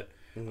drum set.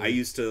 I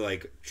used to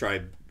like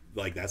try,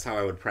 like that's how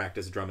I would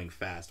practice drumming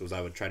fast, was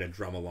I would try to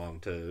drum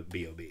along to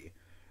B.O.B.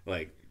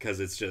 Like, because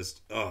it's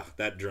just,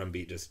 that drum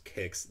beat just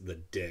kicks the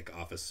dick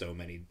off of so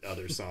many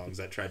other songs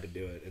that tried to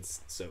do it.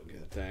 It's so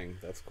good. Dang,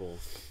 that's cool.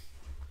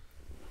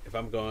 If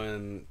I'm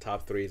going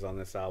top 3s on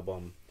this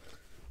album,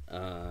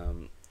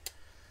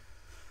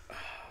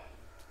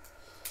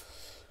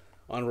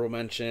 honorable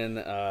mention,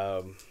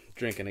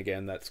 Drinking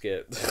Again, that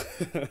skit.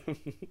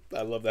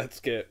 I love that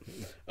skit.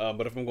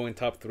 But if I'm going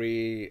top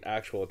 3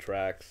 actual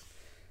tracks,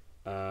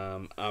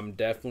 I'm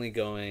definitely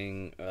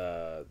going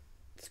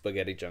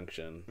Spaghetti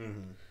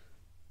Junction.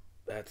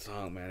 That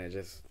song, man, it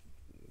just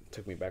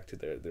took me back to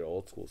their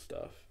old school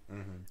stuff.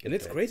 And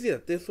it's crazy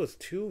that this was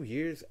 2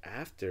 years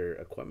after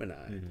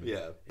Aquemini.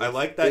 Yeah, I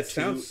like that. It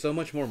sounds so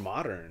much more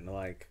modern,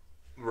 like.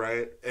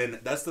 Right, and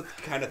that's the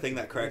kind of thing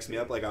that cracks me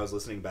up. Like, I was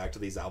listening back to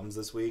these albums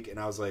this week, and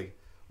I was like,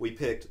 we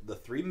picked the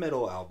 3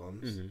 middle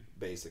albums,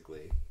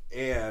 basically,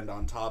 and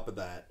on top of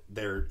that,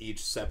 they're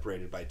each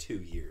separated by 2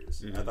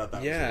 years. I thought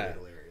that was really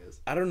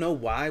hilarious. I don't know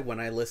why when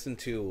I listened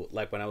to,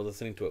 like, when I was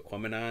listening to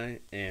Aquemini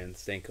and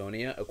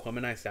Stankonia,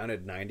 Aquemini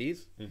sounded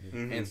 90s,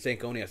 and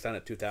Stankonia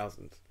sounded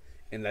 2000s,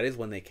 and that is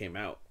when they came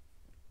out.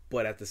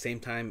 But at the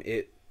same time,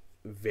 it's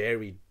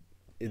very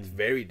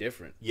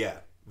different. Yeah.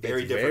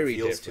 Very different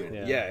feels to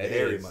it. Yeah, it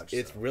very is. Much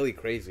it's so. really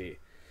crazy.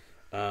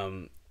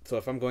 So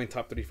if I'm going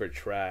top 3 for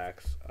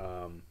tracks,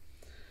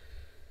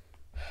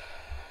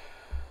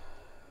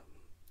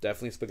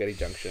 definitely Spaghetti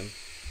Junction.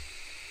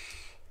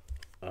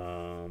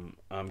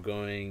 I'm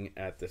going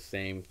at the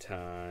same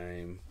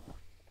time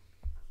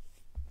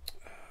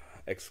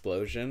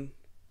Explosion.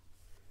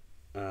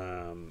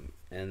 And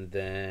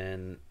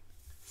then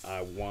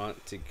I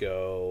want to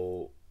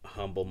go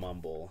Humble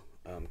Mumble.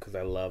 Because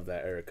I love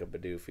that Erykah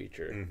Badu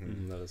feature.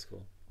 That was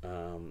cool.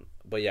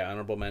 But yeah,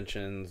 honorable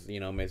mentions,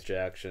 Miss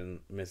Jackson,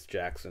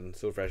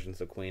 So Fresh and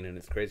So Clean, and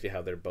it's crazy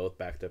how they're both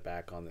back to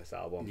back on this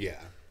album. Yeah.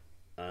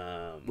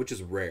 Which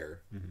is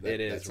rare.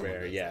 It is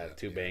rare, yeah.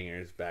 2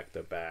 bangers back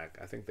to back.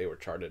 I think they were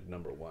charted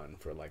number 1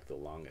 for like the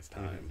longest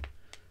time.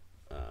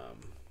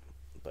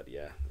 But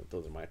yeah,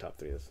 those are my top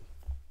 3s.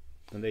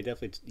 And they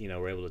definitely,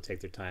 were able to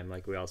take their time,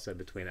 like we all said,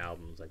 between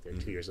albums. Like, they're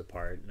 2 years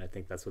apart, and I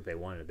think that's what they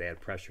wanted. They had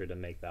pressure to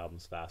make the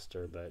albums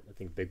faster, but I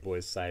think Big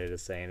Boy's cited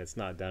as saying it's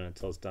not done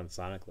until it's done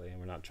sonically, and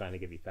we're not trying to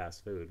give you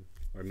fast food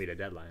or meet a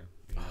deadline.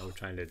 We're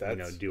trying to,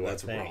 do our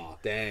thing. Raw.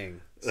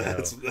 Dang. So,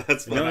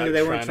 that's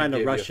they weren't trying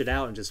to rush it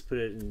out and just put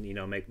it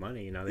and, make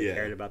money. They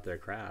cared about their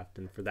craft,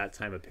 and for that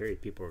time of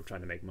period, people were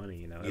trying to make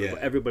money.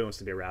 Everybody wants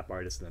to be a rap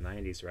artist in the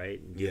 '90s, right?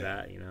 And do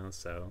that,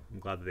 so I'm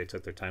glad that they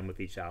took their time with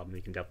each album.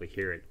 You can definitely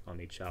hear it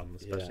on each album,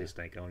 especially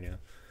Stankonia.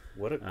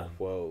 What a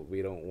quote!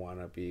 We don't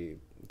want to be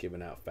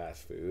giving out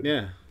fast food.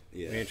 Yeah.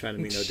 We ain't trying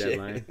to meet no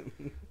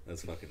deadline.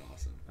 That's fucking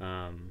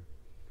awesome.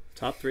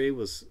 Top 3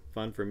 was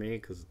fun for me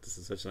because this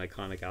is such an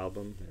iconic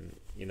album, and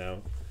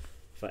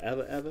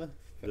forever,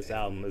 this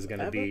album is going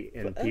to be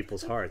in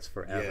people's hearts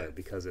forever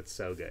because it's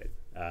so good.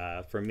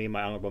 For me,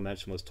 my honorable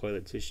mention was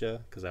Toilet Tisha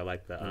because I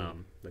like the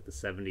like the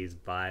 70s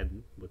vibe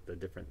with the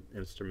different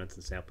instruments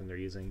and sampling they're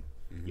using,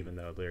 even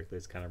though lyrically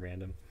it's kind of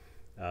random.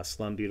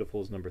 Slum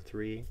Beautiful is number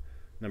 3.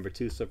 Number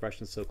 2, So Fresh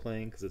and So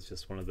Clean, because it's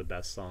just one of the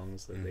best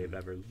songs that they've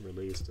ever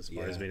released as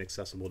far as being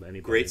accessible to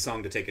anybody. Great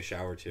song to take a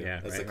shower to. Yeah,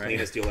 that's the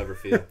cleanest you'll ever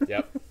feel.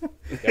 Yep.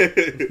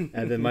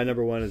 And then my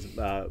number 1 is,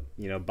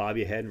 Bob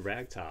Your Head and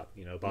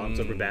Ragtop. Bombs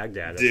Over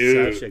Baghdad.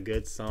 Dude. It's such a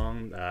good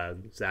song.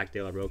 Zach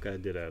De La Roca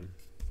did a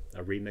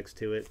remix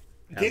to it.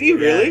 Did he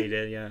really? Yeah, he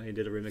did. Yeah, he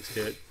did a remix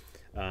to it.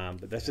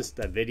 But that's just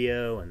that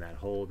video and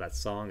that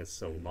song is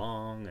so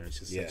long, and it's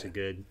just such a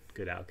good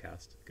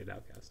OutKast. Good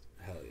OutKast.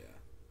 Hell yeah.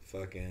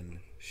 Fucking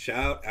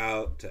shout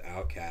out to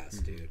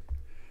OutKast, dude.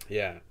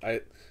 Yeah,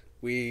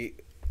 we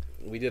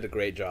did a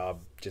great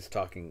job just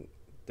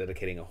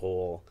dedicating a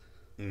whole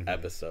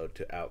episode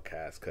to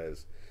OutKast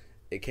because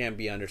it can't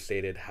be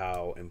understated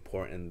how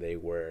important they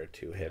were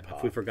to hip hop.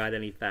 If we forgot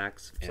any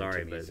facts,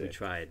 sorry, but we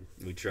tried.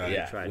 We tried.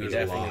 Yeah, we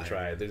definitely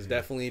tried. There's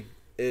definitely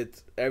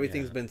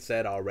everything's been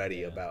said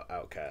already about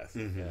OutKast.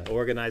 Yeah.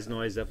 Organized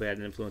Noise definitely had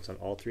an influence on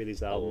all three of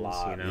these albums.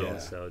 lot, you know, yeah.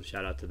 so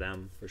shout out to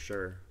them for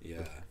sure.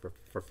 Yeah.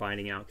 For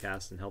finding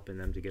OutKast and helping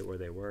them to get where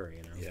they were.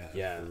 You know.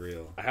 Yeah, for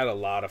real. I had a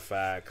lot of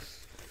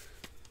facts,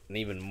 and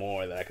even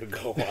more that I could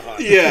go on.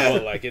 Yeah.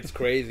 But, like, it's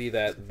crazy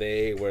that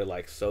they were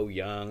like so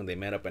young. They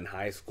met up in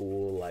high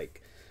school.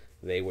 Like,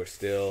 they were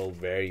still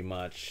very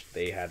much.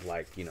 They had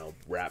like, you know,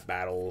 rap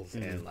battles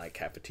and like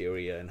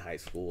cafeteria in high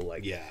school.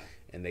 Like,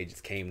 and they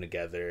just came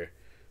together.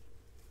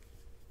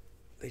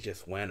 They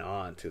just went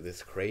on to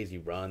this crazy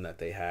run that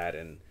they had,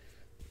 and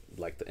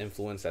like the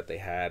influence that they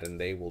had, and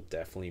they will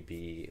definitely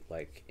be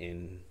like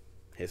in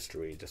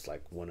history, just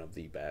like one of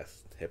the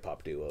best hip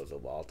hop duos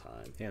of all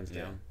time, hands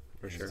down.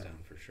 For sure.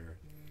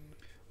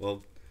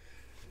 Well,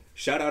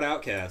 shout out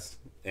OutKast,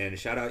 and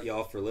shout out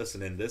y'all for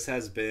listening. This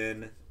has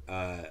been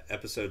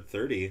episode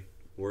 30.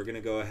 We're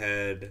gonna go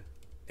ahead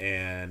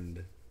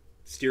and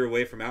steer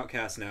away from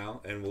OutKast now,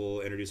 and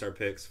we'll introduce our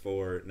picks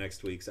for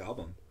next week's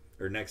album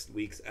or next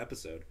week's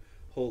episode.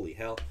 Holy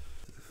hell,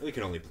 we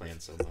can only plan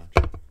so much.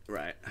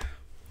 right?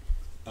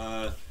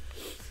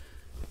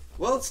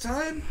 Well, it's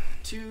time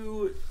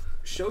to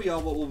show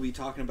y'all what we'll be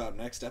talking about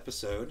next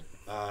episode.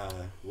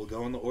 We'll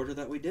go in the order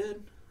that we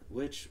did,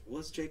 which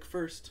was Jake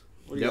first.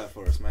 What do you got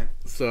for us, man?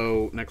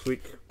 So next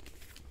week,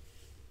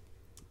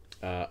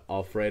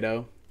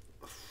 Alfredo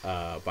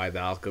by The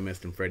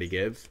Alchemist and Freddie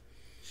Gibbs.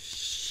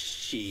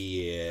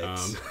 Shit.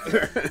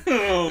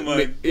 Oh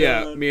my god.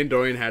 Yeah, me and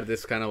Dorian had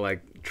this kind of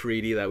like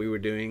treaty that we were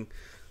doing.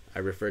 I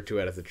refer to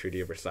it as the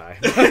Treaty of Versailles.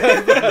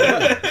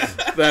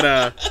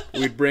 That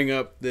we'd bring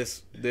up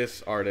this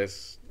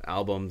artist's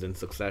albums in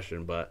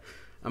succession, but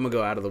I'm gonna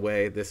go out of the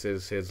way. This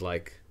is his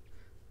like.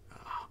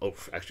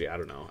 Actually, I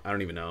don't know. I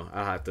don't even know.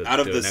 I'll have to. Out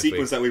of do the it next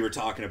sequence week. that we were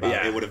talking about,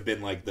 Yeah. it would have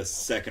been like the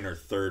second or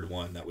third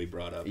one that we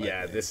brought up.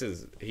 Yeah,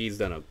 he's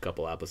done a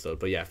couple episodes,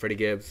 but yeah, Freddie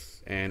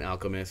Gibbs and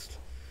Alchemist,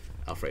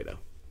 Alfredo.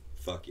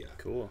 Fuck yeah.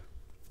 Cool.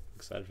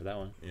 Excited for that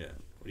one. Yeah.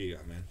 What do you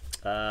got,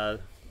 man?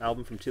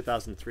 Album from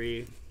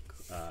 2003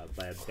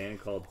 by a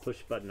band called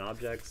Push Button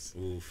Objects.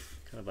 Oof.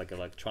 Kind of like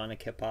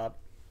electronic hip hop.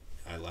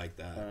 I like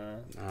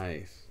that.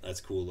 Nice.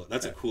 That's cool.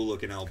 That's a cool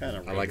looking album. Kind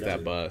of I like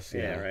that bus.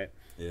 Yeah, right.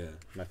 Yeah.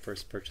 My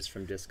first purchase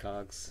from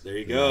Discogs. There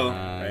you go.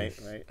 Nice.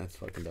 Right. That's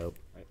fucking dope.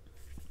 Right.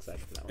 Excited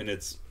for that one. And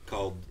it's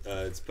called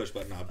it's Push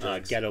Button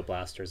Objects. Ghetto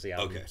Blaster's the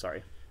album. Okay.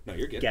 Sorry. No,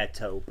 you're good.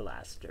 Ghetto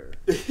Blaster.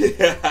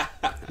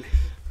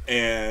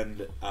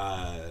 And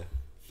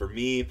for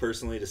me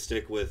personally, to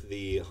stick with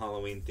the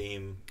Halloween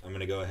theme, I'm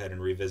going to go ahead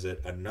and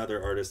revisit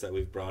another artist that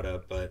we've brought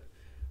up, but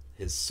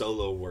his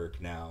solo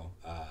work now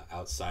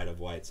outside of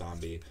White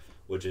Zombie,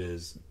 which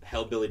is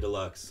Hellbilly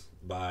Deluxe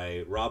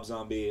by Rob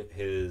Zombie,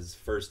 his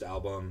first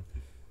album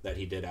that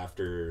he did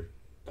after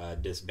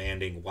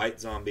disbanding White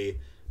Zombie,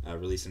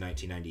 released in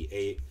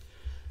 1998.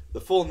 The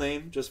full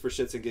name, just for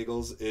shits and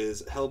giggles,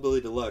 is Hellbilly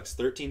Deluxe,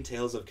 13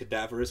 Tales of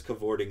Cadaverous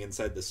Cavorting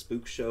Inside the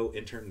Spook Show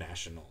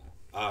International.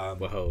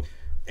 Whoa.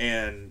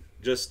 And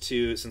just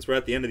to, since we're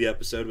at the end of the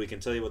episode, we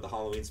can tell you what the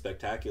Halloween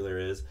Spectacular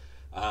is.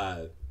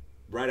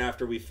 Right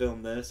after we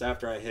film this,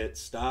 after I hit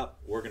stop,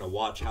 we're going to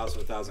watch House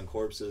of a Thousand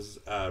Corpses,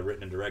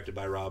 written and directed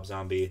by Rob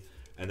Zombie,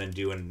 and then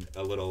doing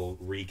a little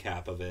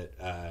recap of it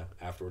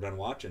after we're done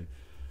watching.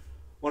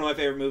 One of my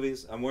favorite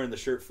movies. I'm wearing the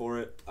shirt for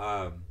it.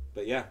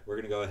 But yeah, we're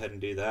going to go ahead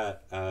and do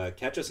that.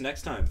 Catch us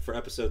next time for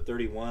episode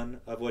 31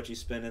 of Whatchu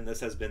Spinnin'.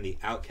 This has been the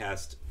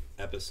OutKast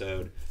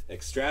episode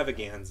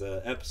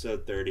extravaganza,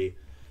 episode 30.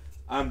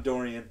 I'm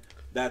Dorian.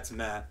 That's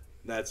Matt.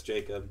 That's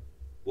Jacob.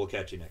 We'll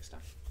catch you next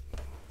time.